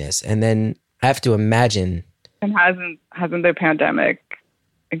loneliness. And then I have to imagine. And hasn't the pandemic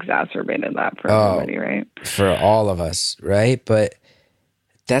exacerbated that for everybody, right? For all of us, right? But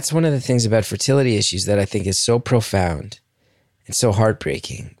that's one of the things about fertility issues that I think is so profound and so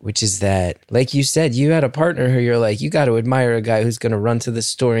heartbreaking, which is that, like you said, you had a partner who you're like, you got to admire a guy who's going to run to the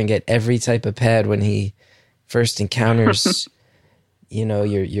store and get every type of pad when he first encounters, you know,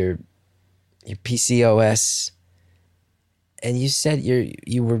 your PCOS. And you said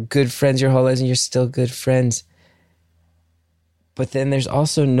you were good friends your whole lives and you're still good friends. But then there's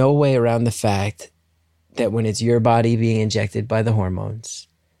also no way around the fact that when it's your body being injected by the hormones,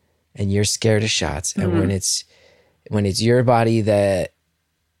 and you're scared of shots, and when it's your body that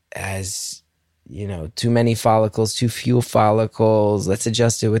has, you know, too many follicles, too few follicles, let's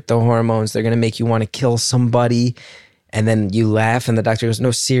adjust it with the hormones, they're going to make you want to kill somebody. And then you laugh and the doctor goes,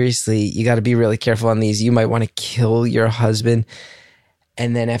 no, seriously, you got to be really careful on these. You might want to kill your husband.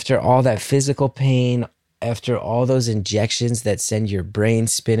 And then after all that physical pain, after all those injections that send your brain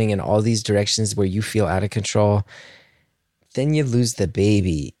spinning in all these directions where you feel out of control, then you lose the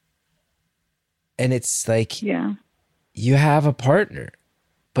baby. And it's like, you have a partner.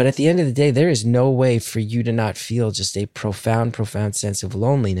 But at the end of the day, there is no way for you to not feel just a profound, profound sense of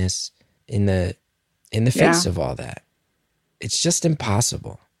loneliness in the face of all that. It's just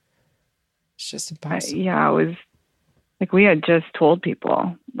impossible. It's just impossible. It was like we had just told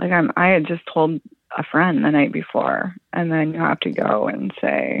people. Like I had just told a friend the night before, and then you have to go and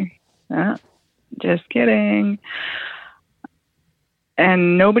say, just kidding.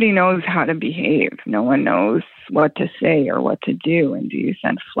 And nobody knows how to behave. No one knows what to say or what to do. And do you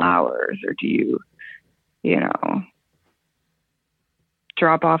send flowers, or do you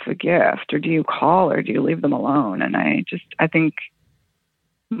drop off a gift, or do you call, or do you leave them alone? And I think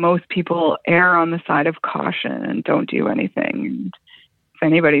most people err on the side of caution and don't do anything. And if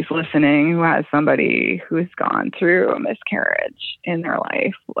anybody's listening who has somebody who's gone through a miscarriage in their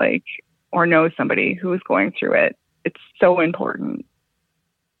life, or knows somebody who is going through it, it's so important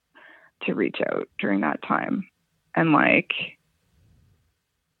to reach out during that time. And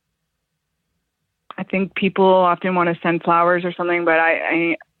I think people often want to send flowers or something, but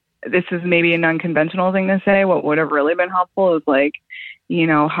I this is maybe an unconventional thing to say. What would have really been helpful is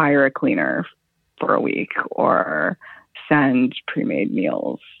hire a cleaner for a week, or send pre-made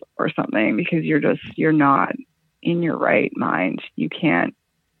meals or something, because you're not in your right mind. You can't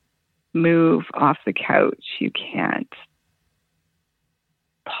move off the couch. You can't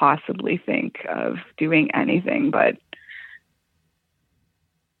possibly think of doing anything but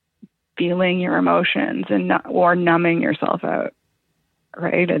feeling your emotions or numbing yourself out,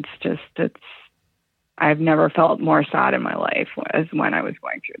 right? I've never felt more sad in my life as when I was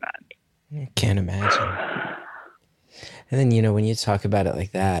going through that. I can't imagine. And then, when you talk about it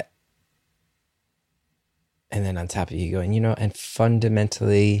like that, and then on top of you going, and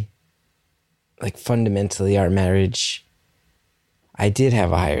fundamentally our marriage, I did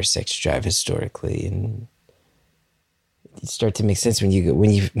have a higher sex drive historically, and it start to make sense when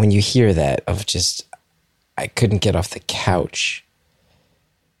you hear that of just, I couldn't get off the couch.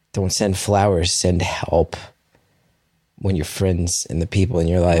 Don't send flowers, send help. When your friends and the people in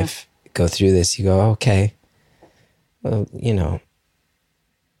your life go through this, you go, okay, well,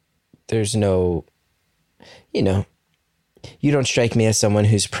 there's no, you don't strike me as someone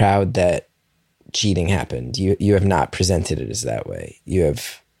who's proud that cheating happened. You have not presented it as that way.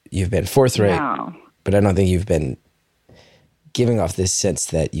 You've been forthright, but I don't think you've been giving off this sense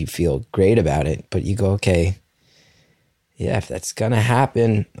that you feel great about it. But you go, okay, yeah, if that's gonna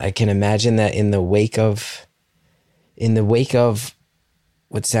happen, I can imagine that in the wake of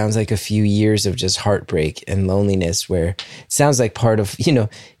what sounds like a few years of just heartbreak and loneliness, where it sounds like part of,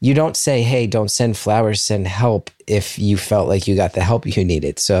 you don't say, hey, don't send flowers, send help, if you felt like you got the help you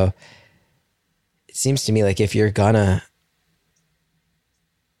needed. So it seems to me like if you're gonna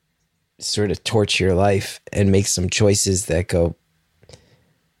sort of torch your life and make some choices that go,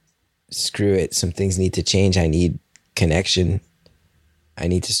 screw it, some things need to change. I need connection. I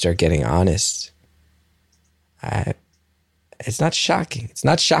need to start getting honest. It's not shocking. It's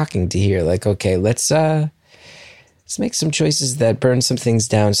not shocking to hear okay, let's make some choices that burn some things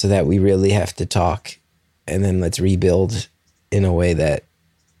down so that we really have to talk, and then let's rebuild in a way that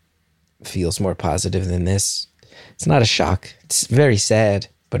feels more positive than this. It's not a shock. It's very sad,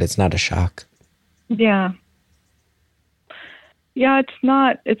 but it's not a shock. Yeah. Yeah, it's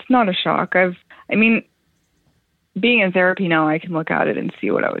not a shock. Being in therapy now, I can look at it and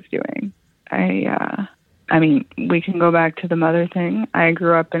see what I was doing. We can go back to the mother thing. I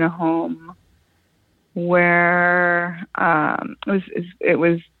grew up in a home where it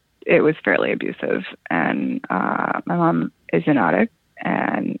was fairly abusive, and my mom is an addict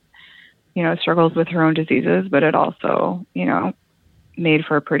and struggles with her own diseases, but it also made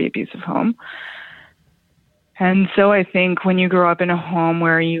for a pretty abusive home. And so I think when you grow up in a home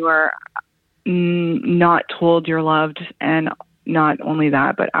where you are not told you're loved, and not only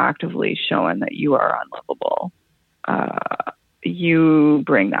that, but actively shown that you are unlovable, you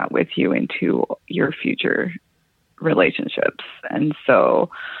bring that with you into your future relationships. And so,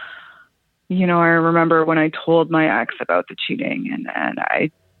 I remember when I told my ex about the cheating, and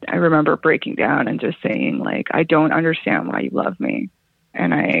I remember breaking down and just saying, I don't understand why you love me.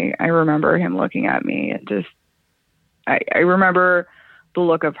 And I remember him looking at me and just, I remember the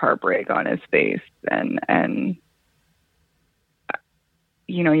look of heartbreak on his face, and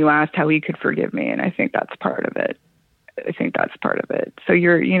you asked how he could forgive me, and I think that's part of it. I think that's part of it. So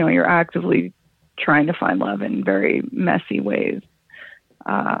you're actively trying to find love in very messy ways.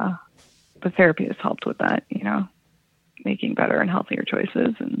 But therapy has helped with that, making better and healthier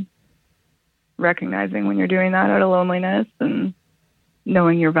choices and recognizing when you're doing that out of loneliness and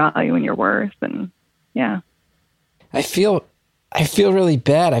knowing your value and your worth. And yeah. I feel really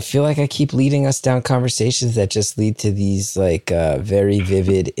bad. I feel like I keep leading us down conversations that just lead to these very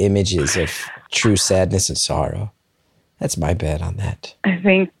vivid images of true sadness and sorrow. That's my bad on that. I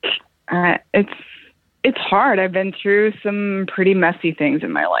think it's hard. I've been through some pretty messy things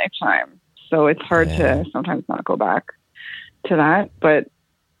in my lifetime. So it's hard to sometimes not go back to that. But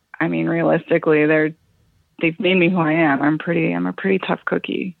I mean, realistically, they've made me who I am. I'm a pretty tough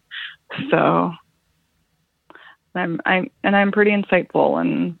cookie. So I'm pretty insightful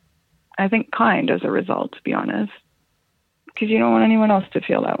and I think kind as a result, to be honest, because you don't want anyone else to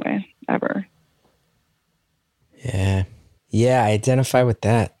feel that way ever. Yeah. Yeah. I identify with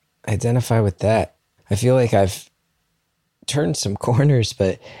that. I feel like I've turned some corners,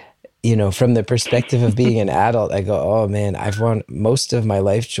 but from the perspective of being an adult, I go, oh man, I've won most of my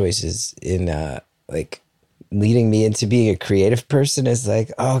life choices in leading me into being a creative person is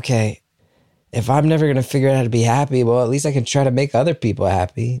like, okay, if I'm never going to figure out how to be happy, well, at least I can try to make other people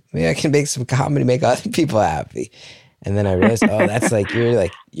happy. Maybe I can make some comedy, make other people happy. And then I realized, oh, that's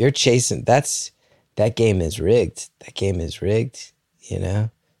you're chasing, that game is rigged. That game is rigged. You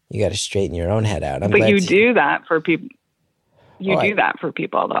got to straighten your own head out. But you do that for people. Do that for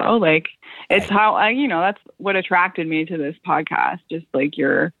people though. It's how that's what attracted me to this podcast. Just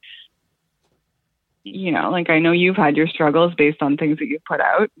you're, I know you've had your struggles based on things that you've put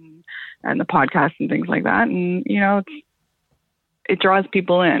out and the podcast and things like that. And, it draws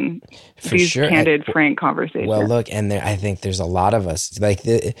people in. For these sure. Candid, frank conversations. Well, look, and I think there's a lot of us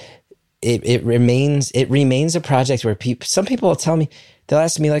it remains a project where some people will tell me, they'll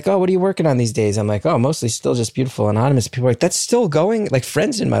ask me oh, what are you working on these days? I'm like, oh, mostly still just Beautiful Anonymous. People are like, that's still going,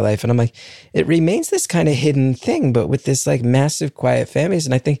 friends in my life. And I'm like, it remains this kind of hidden thing, but with this massive quiet families.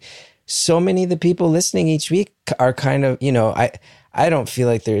 And I think so many of the people listening each week are kind of, I don't feel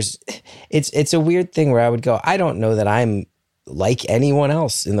like it's a weird thing where I would go, I don't know that I'm like anyone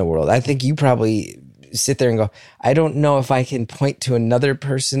else in the world. I think you probably sit there and go, I don't know if I can point to another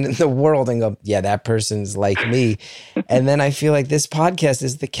person in the world and go, yeah, that person's like me. And then I feel like this podcast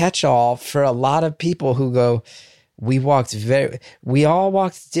is the catch-all for a lot of people who go, we all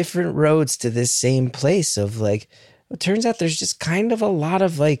walked different roads to this same place of it turns out there's just kind of a lot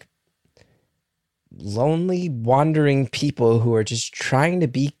of lonely, wandering people who are just trying to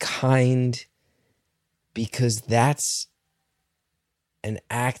be kind because that's an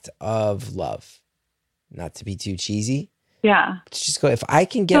act of love. Not to be too cheesy. Yeah. Just go, if I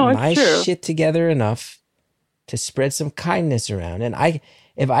can get my shit together enough to spread some kindness around, and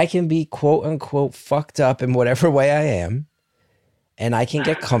if I can be quote unquote fucked up in whatever way I am, and I can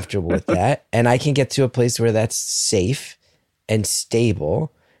get comfortable with that, and I can get to a place where that's safe and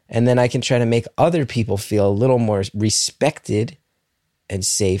stable, and then I can try to make other people feel a little more respected and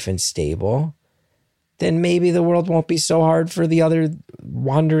safe and stable, then maybe the world won't be so hard for the other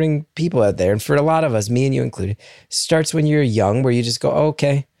wandering people out there. And for a lot of us, me and you included, starts when you're young, where you just go, oh,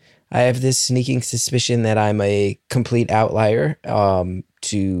 okay, I have this sneaking suspicion that I'm a complete outlier. And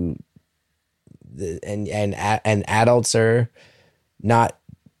adults are not,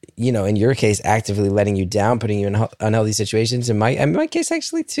 in your case, actively letting you down, putting you in unhealthy situations. In my case,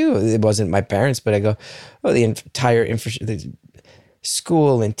 actually, too, it wasn't my parents, but I go, oh, the entire infrastructure,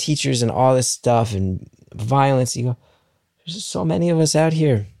 school and teachers and all this stuff and violence. You go, there's just so many of us out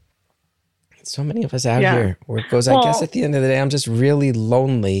here. So many of us out here where it goes, I guess at the end of the day, I'm just really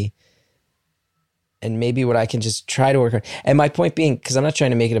lonely. And maybe what I can just try to work on. And my point being, because I'm not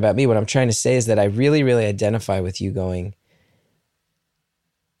trying to make it about me, what I'm trying to say is that I really, really identify with you going,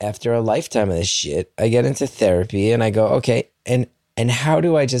 after a lifetime of this shit, I get into therapy and I go, okay, and how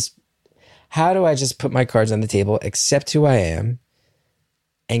do I just put my cards on the table, accept who I am,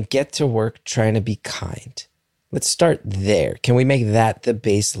 and get to work trying to be kind? Let's start there. Can we make that the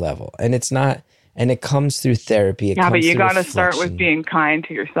base level? And it's not, and it comes through therapy. But you got to start with being kind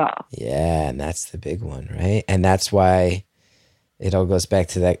to yourself. Yeah, and that's the big one, right? And that's why it all goes back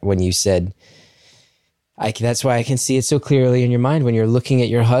to that when you said, that's why I can see it so clearly in your mind when you're looking at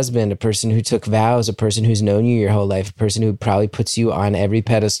your husband, a person who took vows, a person who's known you your whole life, a person who probably puts you on every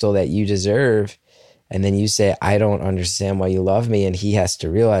pedestal that you deserve. And then you say, I don't understand why you love me. And he has to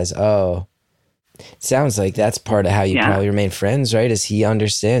realize, oh, it sounds like that's part of how you probably remain friends, right? Is he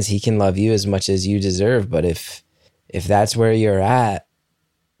understands he can love you as much as you deserve. But if that's where you're at,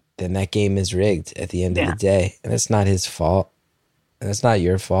 then that game is rigged at the end of Yeah. the day. And it's not his fault. And it's not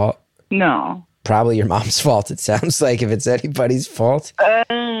your fault. No. Probably your mom's fault, it sounds like, if it's anybody's fault.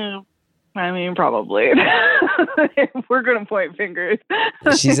 I mean, probably. We're going to point fingers.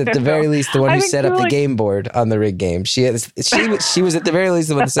 She's at the very least the one I who think set up the like- game board on the rig game. She was at the very least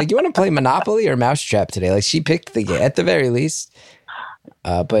the one that's like, you want to play Monopoly or Mousetrap today? Like, she picked the game at the very least.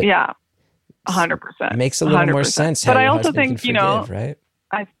 But Yeah, 100%. it makes a little more 100%. sense how But I your also husband think, can you know, forgive, right?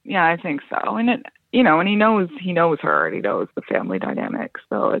 I think so. And it, you know, and he knows her and he knows the family dynamic.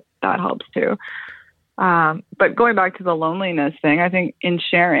 So that helps too. But going back to the loneliness thing, I think in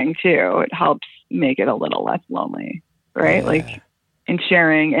sharing too, it helps make it a little less lonely, right? Yeah. Like in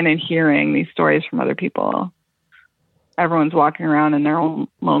sharing and in hearing these stories from other people, everyone's walking around in their own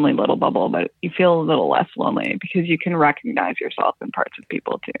lonely little bubble, but you feel a little less lonely because you can recognize yourself in parts of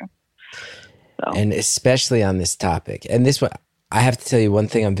people too. So. And especially on this topic. And this one, I have to tell you one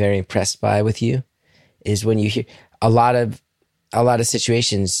thing I'm very impressed by with you is when you hear a lot of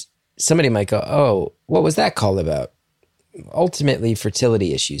situations, somebody might go, oh, what was that call about? Ultimately,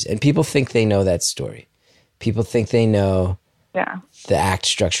 fertility issues. And people think they know that story. People think they know the act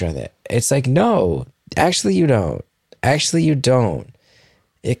structure of it. It's like, no, actually you don't. Actually you don't.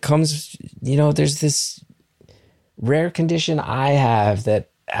 It comes, you know, there's this rare condition I have that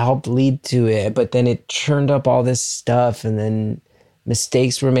helped lead to it, but then it churned up all this stuff, and then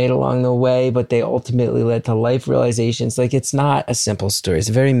mistakes were made along the way, but they ultimately led to life realizations. Like, it's not a simple story. It's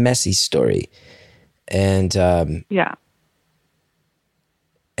a very messy story. And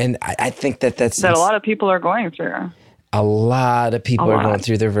and I think that's a lot of people are going through. A lot of people are going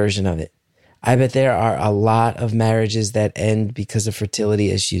through their version of it. I bet there are a lot of marriages that end because of fertility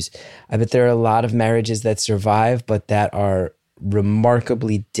issues. I bet there are a lot of marriages that survive, but that are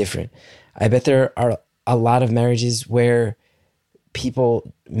remarkably different. I bet there are a lot of marriages where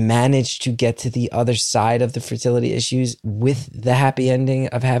people manage to get to the other side of the fertility issues with the happy ending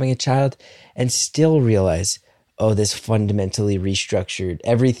of having a child and still realize, oh, this fundamentally restructured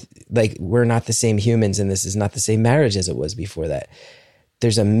like, we're not the same humans and this is not the same marriage as it was before that.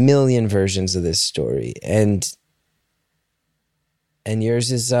 There's a million versions of this story, and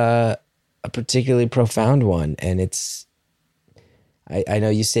yours is a particularly profound one. And it's, I know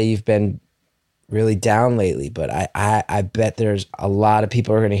you say you've been really down lately, but I bet there's a lot of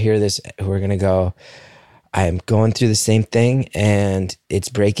people who are going to hear this who are going to go, I am going through the same thing and it's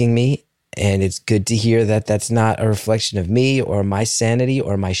breaking me. And it's good to hear that that's not a reflection of me or my sanity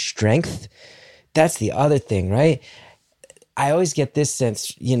or my strength. That's the other thing, right? I always get this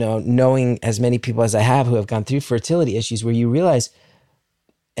sense, you know, knowing as many people as I have who have gone through fertility issues, where you realize,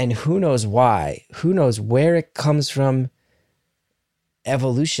 and who knows why, who knows where it comes from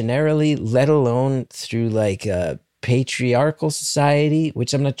evolutionarily, let alone through like a patriarchal society,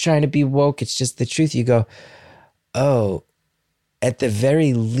 which I'm not trying to be woke. It's just the truth. You go, oh, at the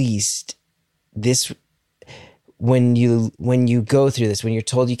very least, this, when you go through this, when you're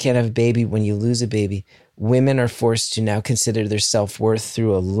told you can't have a baby, when you lose a baby, women are forced to now consider their self-worth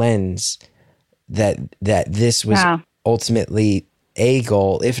through a lens that this was ultimately a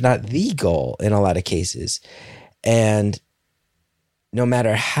goal, if not the goal in a lot of cases. And no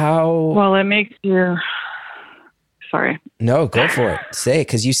matter how... Well, it makes you... Sorry. No, go for it. Say it,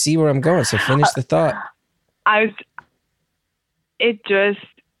 because you see where I'm going, so finish the thought.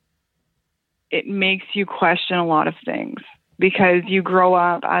 It makes you question a lot of things, because you grow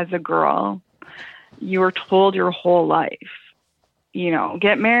up as a girl, you were told your whole life, you know,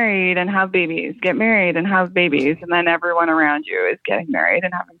 get married and have babies, get married and have babies. And then everyone around you is getting married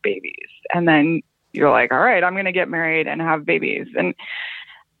and having babies. And then you're like, all right, I'm going to get married and have babies. And,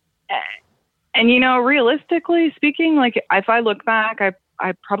 you know, realistically speaking, like if I look back,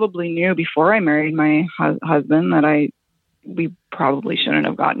 I probably knew before I married my husband that we probably shouldn't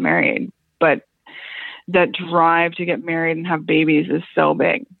have gotten married. But that drive to get married and have babies is so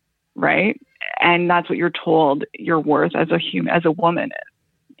big, right? And that's what you're told your worth as a woman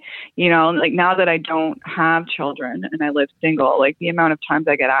is. You know, like now that I don't have children and I live single, like the amount of times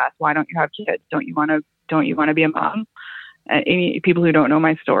I get asked, why don't you have kids? Don't you want to be a mom? And any people who don't know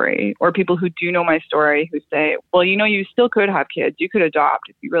my story, or people who do know my story who say, well, you know, you still could have kids. You could adopt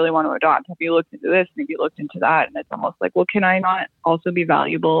if you really want to adopt. Have you looked into this? Have you looked into that? And it's almost like, well, can I not also be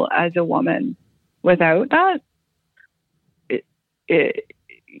valuable as a woman without that? It's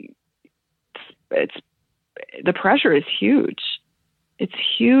the pressure is huge. It's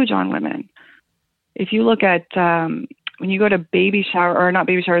huge on women. If you look at when you go to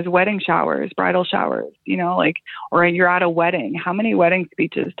wedding showers, bridal showers, you know, like, or you're at a wedding, how many wedding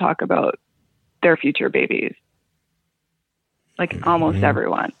speeches talk about their future babies? Like almost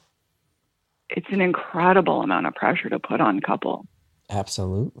everyone. it's an incredible amount of pressure to put on couples.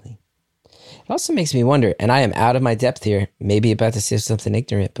 Absolutely. It also makes me wonder, and I am out of my depth here, maybe about to say something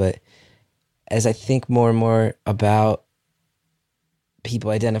ignorant, but as I think more and more about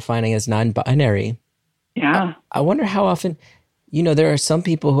people identifying as non-binary, Yeah. I wonder how often, you know, there are some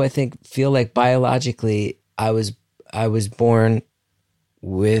people who I think feel like biologically I was born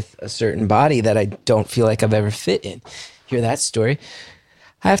with a certain body that I don't feel like I've ever fit in. Hear that story.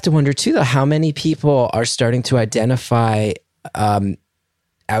 I have to wonder too, though, how many people are starting to identify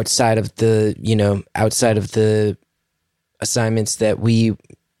outside of the assignments that we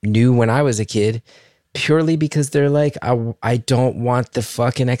knew when I was a kid, purely because they're like, I don't want the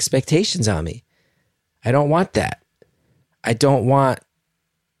fucking expectations on me. I don't want that. I don't want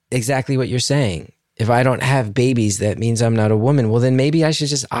exactly what you're saying. If I don't have babies, that means I'm not a woman. Well, then maybe I should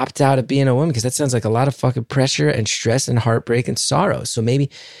just opt out of being a woman, because that sounds like a lot of fucking pressure and stress and heartbreak and sorrow. So maybe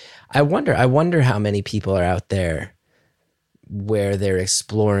I wonder how many people are out there where they're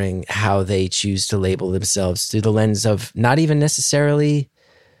exploring how they choose to label themselves through the lens of not even necessarily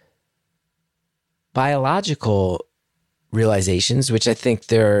biological realizations, which I think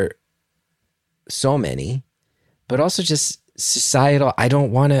there are so many, but also just societal. I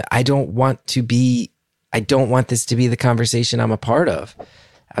don't want this to be the conversation I'm a part of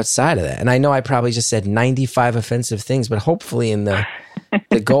outside of that. And I know I probably just said 95 offensive things, but hopefully in the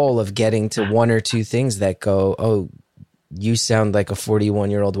goal of getting to one or two things that go, oh, you sound like a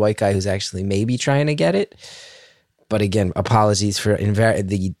 41-year-old white guy who's actually maybe trying to get it. But again, apologies for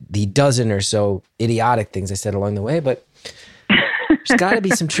the dozen or so idiotic things I said along the way, but there's got to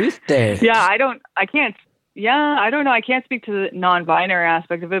be some truth there. Yeah, I don't know. I can't speak to the non-binary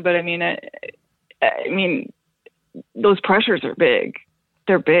aspect of it, but I mean, those pressures are big.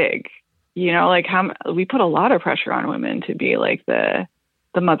 They're big. You know, like we put a lot of pressure on women to be like the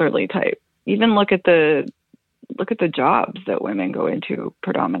motherly type. Even look at the jobs that women go into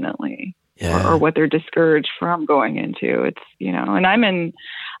predominantly, or what they're discouraged from going into. It's, you know, and I'm an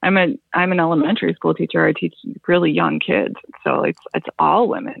elementary school teacher. I teach really young kids, so it's all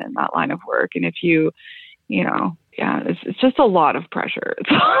women in that line of work. And if you know, it's just a lot of pressure.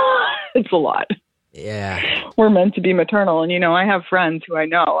 It's a lot. Yeah. We're meant to be maternal. And, you know, I have friends who I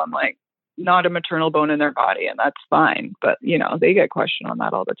know, I'm like, not a maternal bone in their body, and that's fine. But, you know, they get questioned on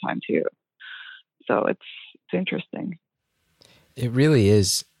that all the time too. So it's interesting. It really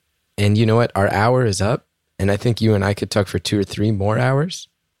is. And you know what? Our hour is up, and I think you and I could talk for 2 or 3 more hours.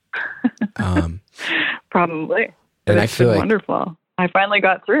 Probably. And I it's feel been like wonderful. I finally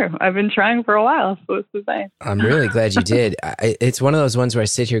got through. I've been trying for a while, so it's the same. I'm really glad you did. It's one of those ones where I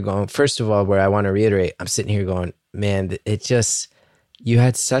sit here going, first of all, where I want to reiterate, I'm sitting here going, man, it just, you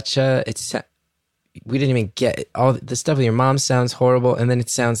had such a, we didn't even get all the stuff with your mom sounds horrible. And then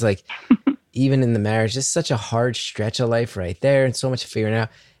it sounds like even in the marriage, just such a hard stretch of life right there, and so much figuring out.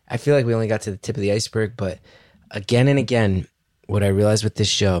 I feel like we only got to the tip of the iceberg, but again and again, what I realized with this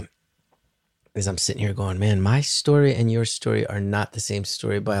show is I'm sitting here going, man, my story and your story are not the same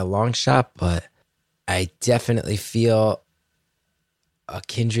story by a long shot, but I definitely feel a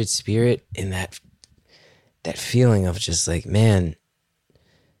kindred spirit in that feeling of just like, man,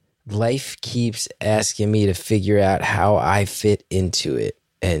 life keeps asking me to figure out how I fit into it,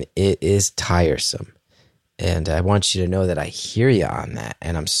 and it is tiresome. And I want you to know that I hear you on that.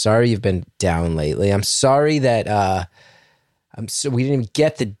 And I'm sorry you've been down lately. I'm sorry that we didn't even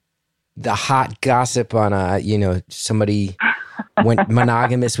get the hot gossip on somebody went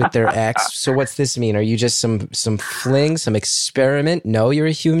monogamous with their ex. So what's this mean? Are you just some fling, some experiment? No, you're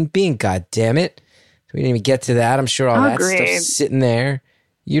a human being, god damn it. We didn't even get to that. I'm sure all that stuff's sitting there.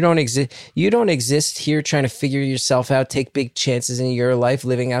 You don't exist here trying to figure yourself out, take big chances in your life,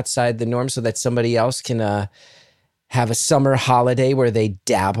 living outside the norm so that somebody else can have a summer holiday where they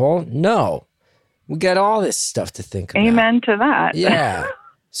dabble. No. We got all this stuff to think about. Amen to that. Yeah.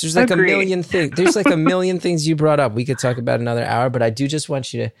 So there's like a million things. There's like a million things you brought up. We could talk about another hour, but I do just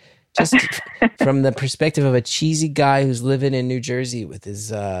want you to, just from the perspective of a cheesy guy who's living in New Jersey with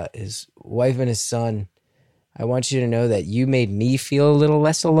his wife and his son, I want you to know that you made me feel a little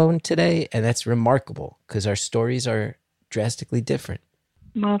less alone today, and that's remarkable because our stories are drastically different.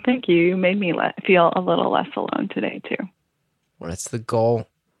 Well, thank you. You made me feel a little less alone today, too. Well, that's the goal.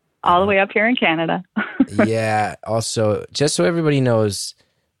 All the way up here in Canada. Yeah. Also, just so everybody knows,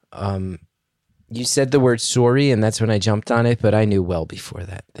 you said the word sorry, and that's when I jumped on it, but I knew well before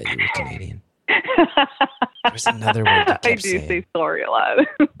that you were Canadian. There was another word you kept saying. I do say sorry a lot.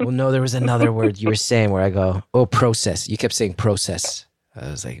 Well, no, there was another word you were saying where I go, oh, process. You kept saying process.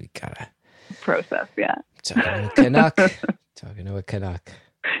 I was like, we gotta. Process, yeah. Talking to a Canuck.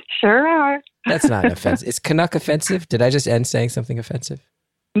 Sure are. That's not offensive. Is Canuck offensive? Did I just end saying something offensive?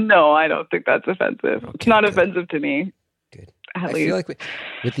 No, I don't think that's offensive. It's not offensive to me. Good. At I least. feel like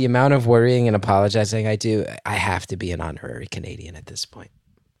with the amount of worrying and apologizing I do, I have to be an honorary Canadian at this point.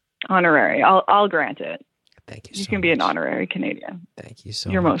 Honorary. I'll grant it. Thank you so You can be an honorary Canadian. Thank you so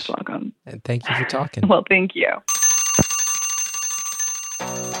You're much. most welcome. And thank you for talking. Well, thank you.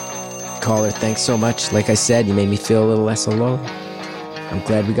 Caller, thanks so much. Like I said, you made me feel a little less alone. I'm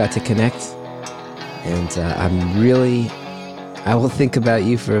glad we got to connect. And I will think about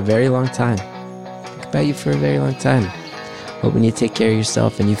you for a very long time. Hoping you take care of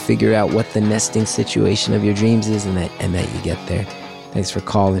yourself and you figure out what the nesting situation of your dreams is and that you get there. Thanks for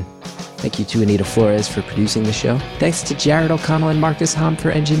calling. Thank you to Anita Flores for producing the show. Thanks to Jared O'Connell and Marcus Hom for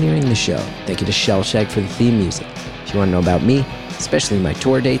engineering the show. Thank you to Shellshag for the theme music. If you want to know about me, especially my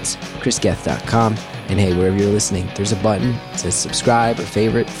tour dates, chrisgeth.com. And hey, wherever you're listening, there's a button that says subscribe or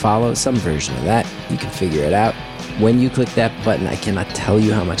favorite, follow, some version of that. You can figure it out. When you click that button, I cannot tell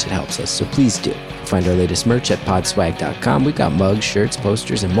you how much it helps us, so please do. Find our latest merch at podswag.com. We've got mugs, shirts,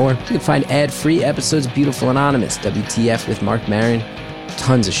 posters, and more. You can find ad-free episodes of Beautiful Anonymous, WTF with Mark Maron,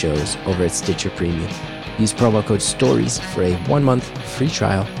 tons of shows over at Stitcher Premium. Use promo code STORIES for a 1-month free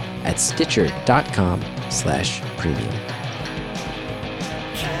trial at stitcher.com/premium.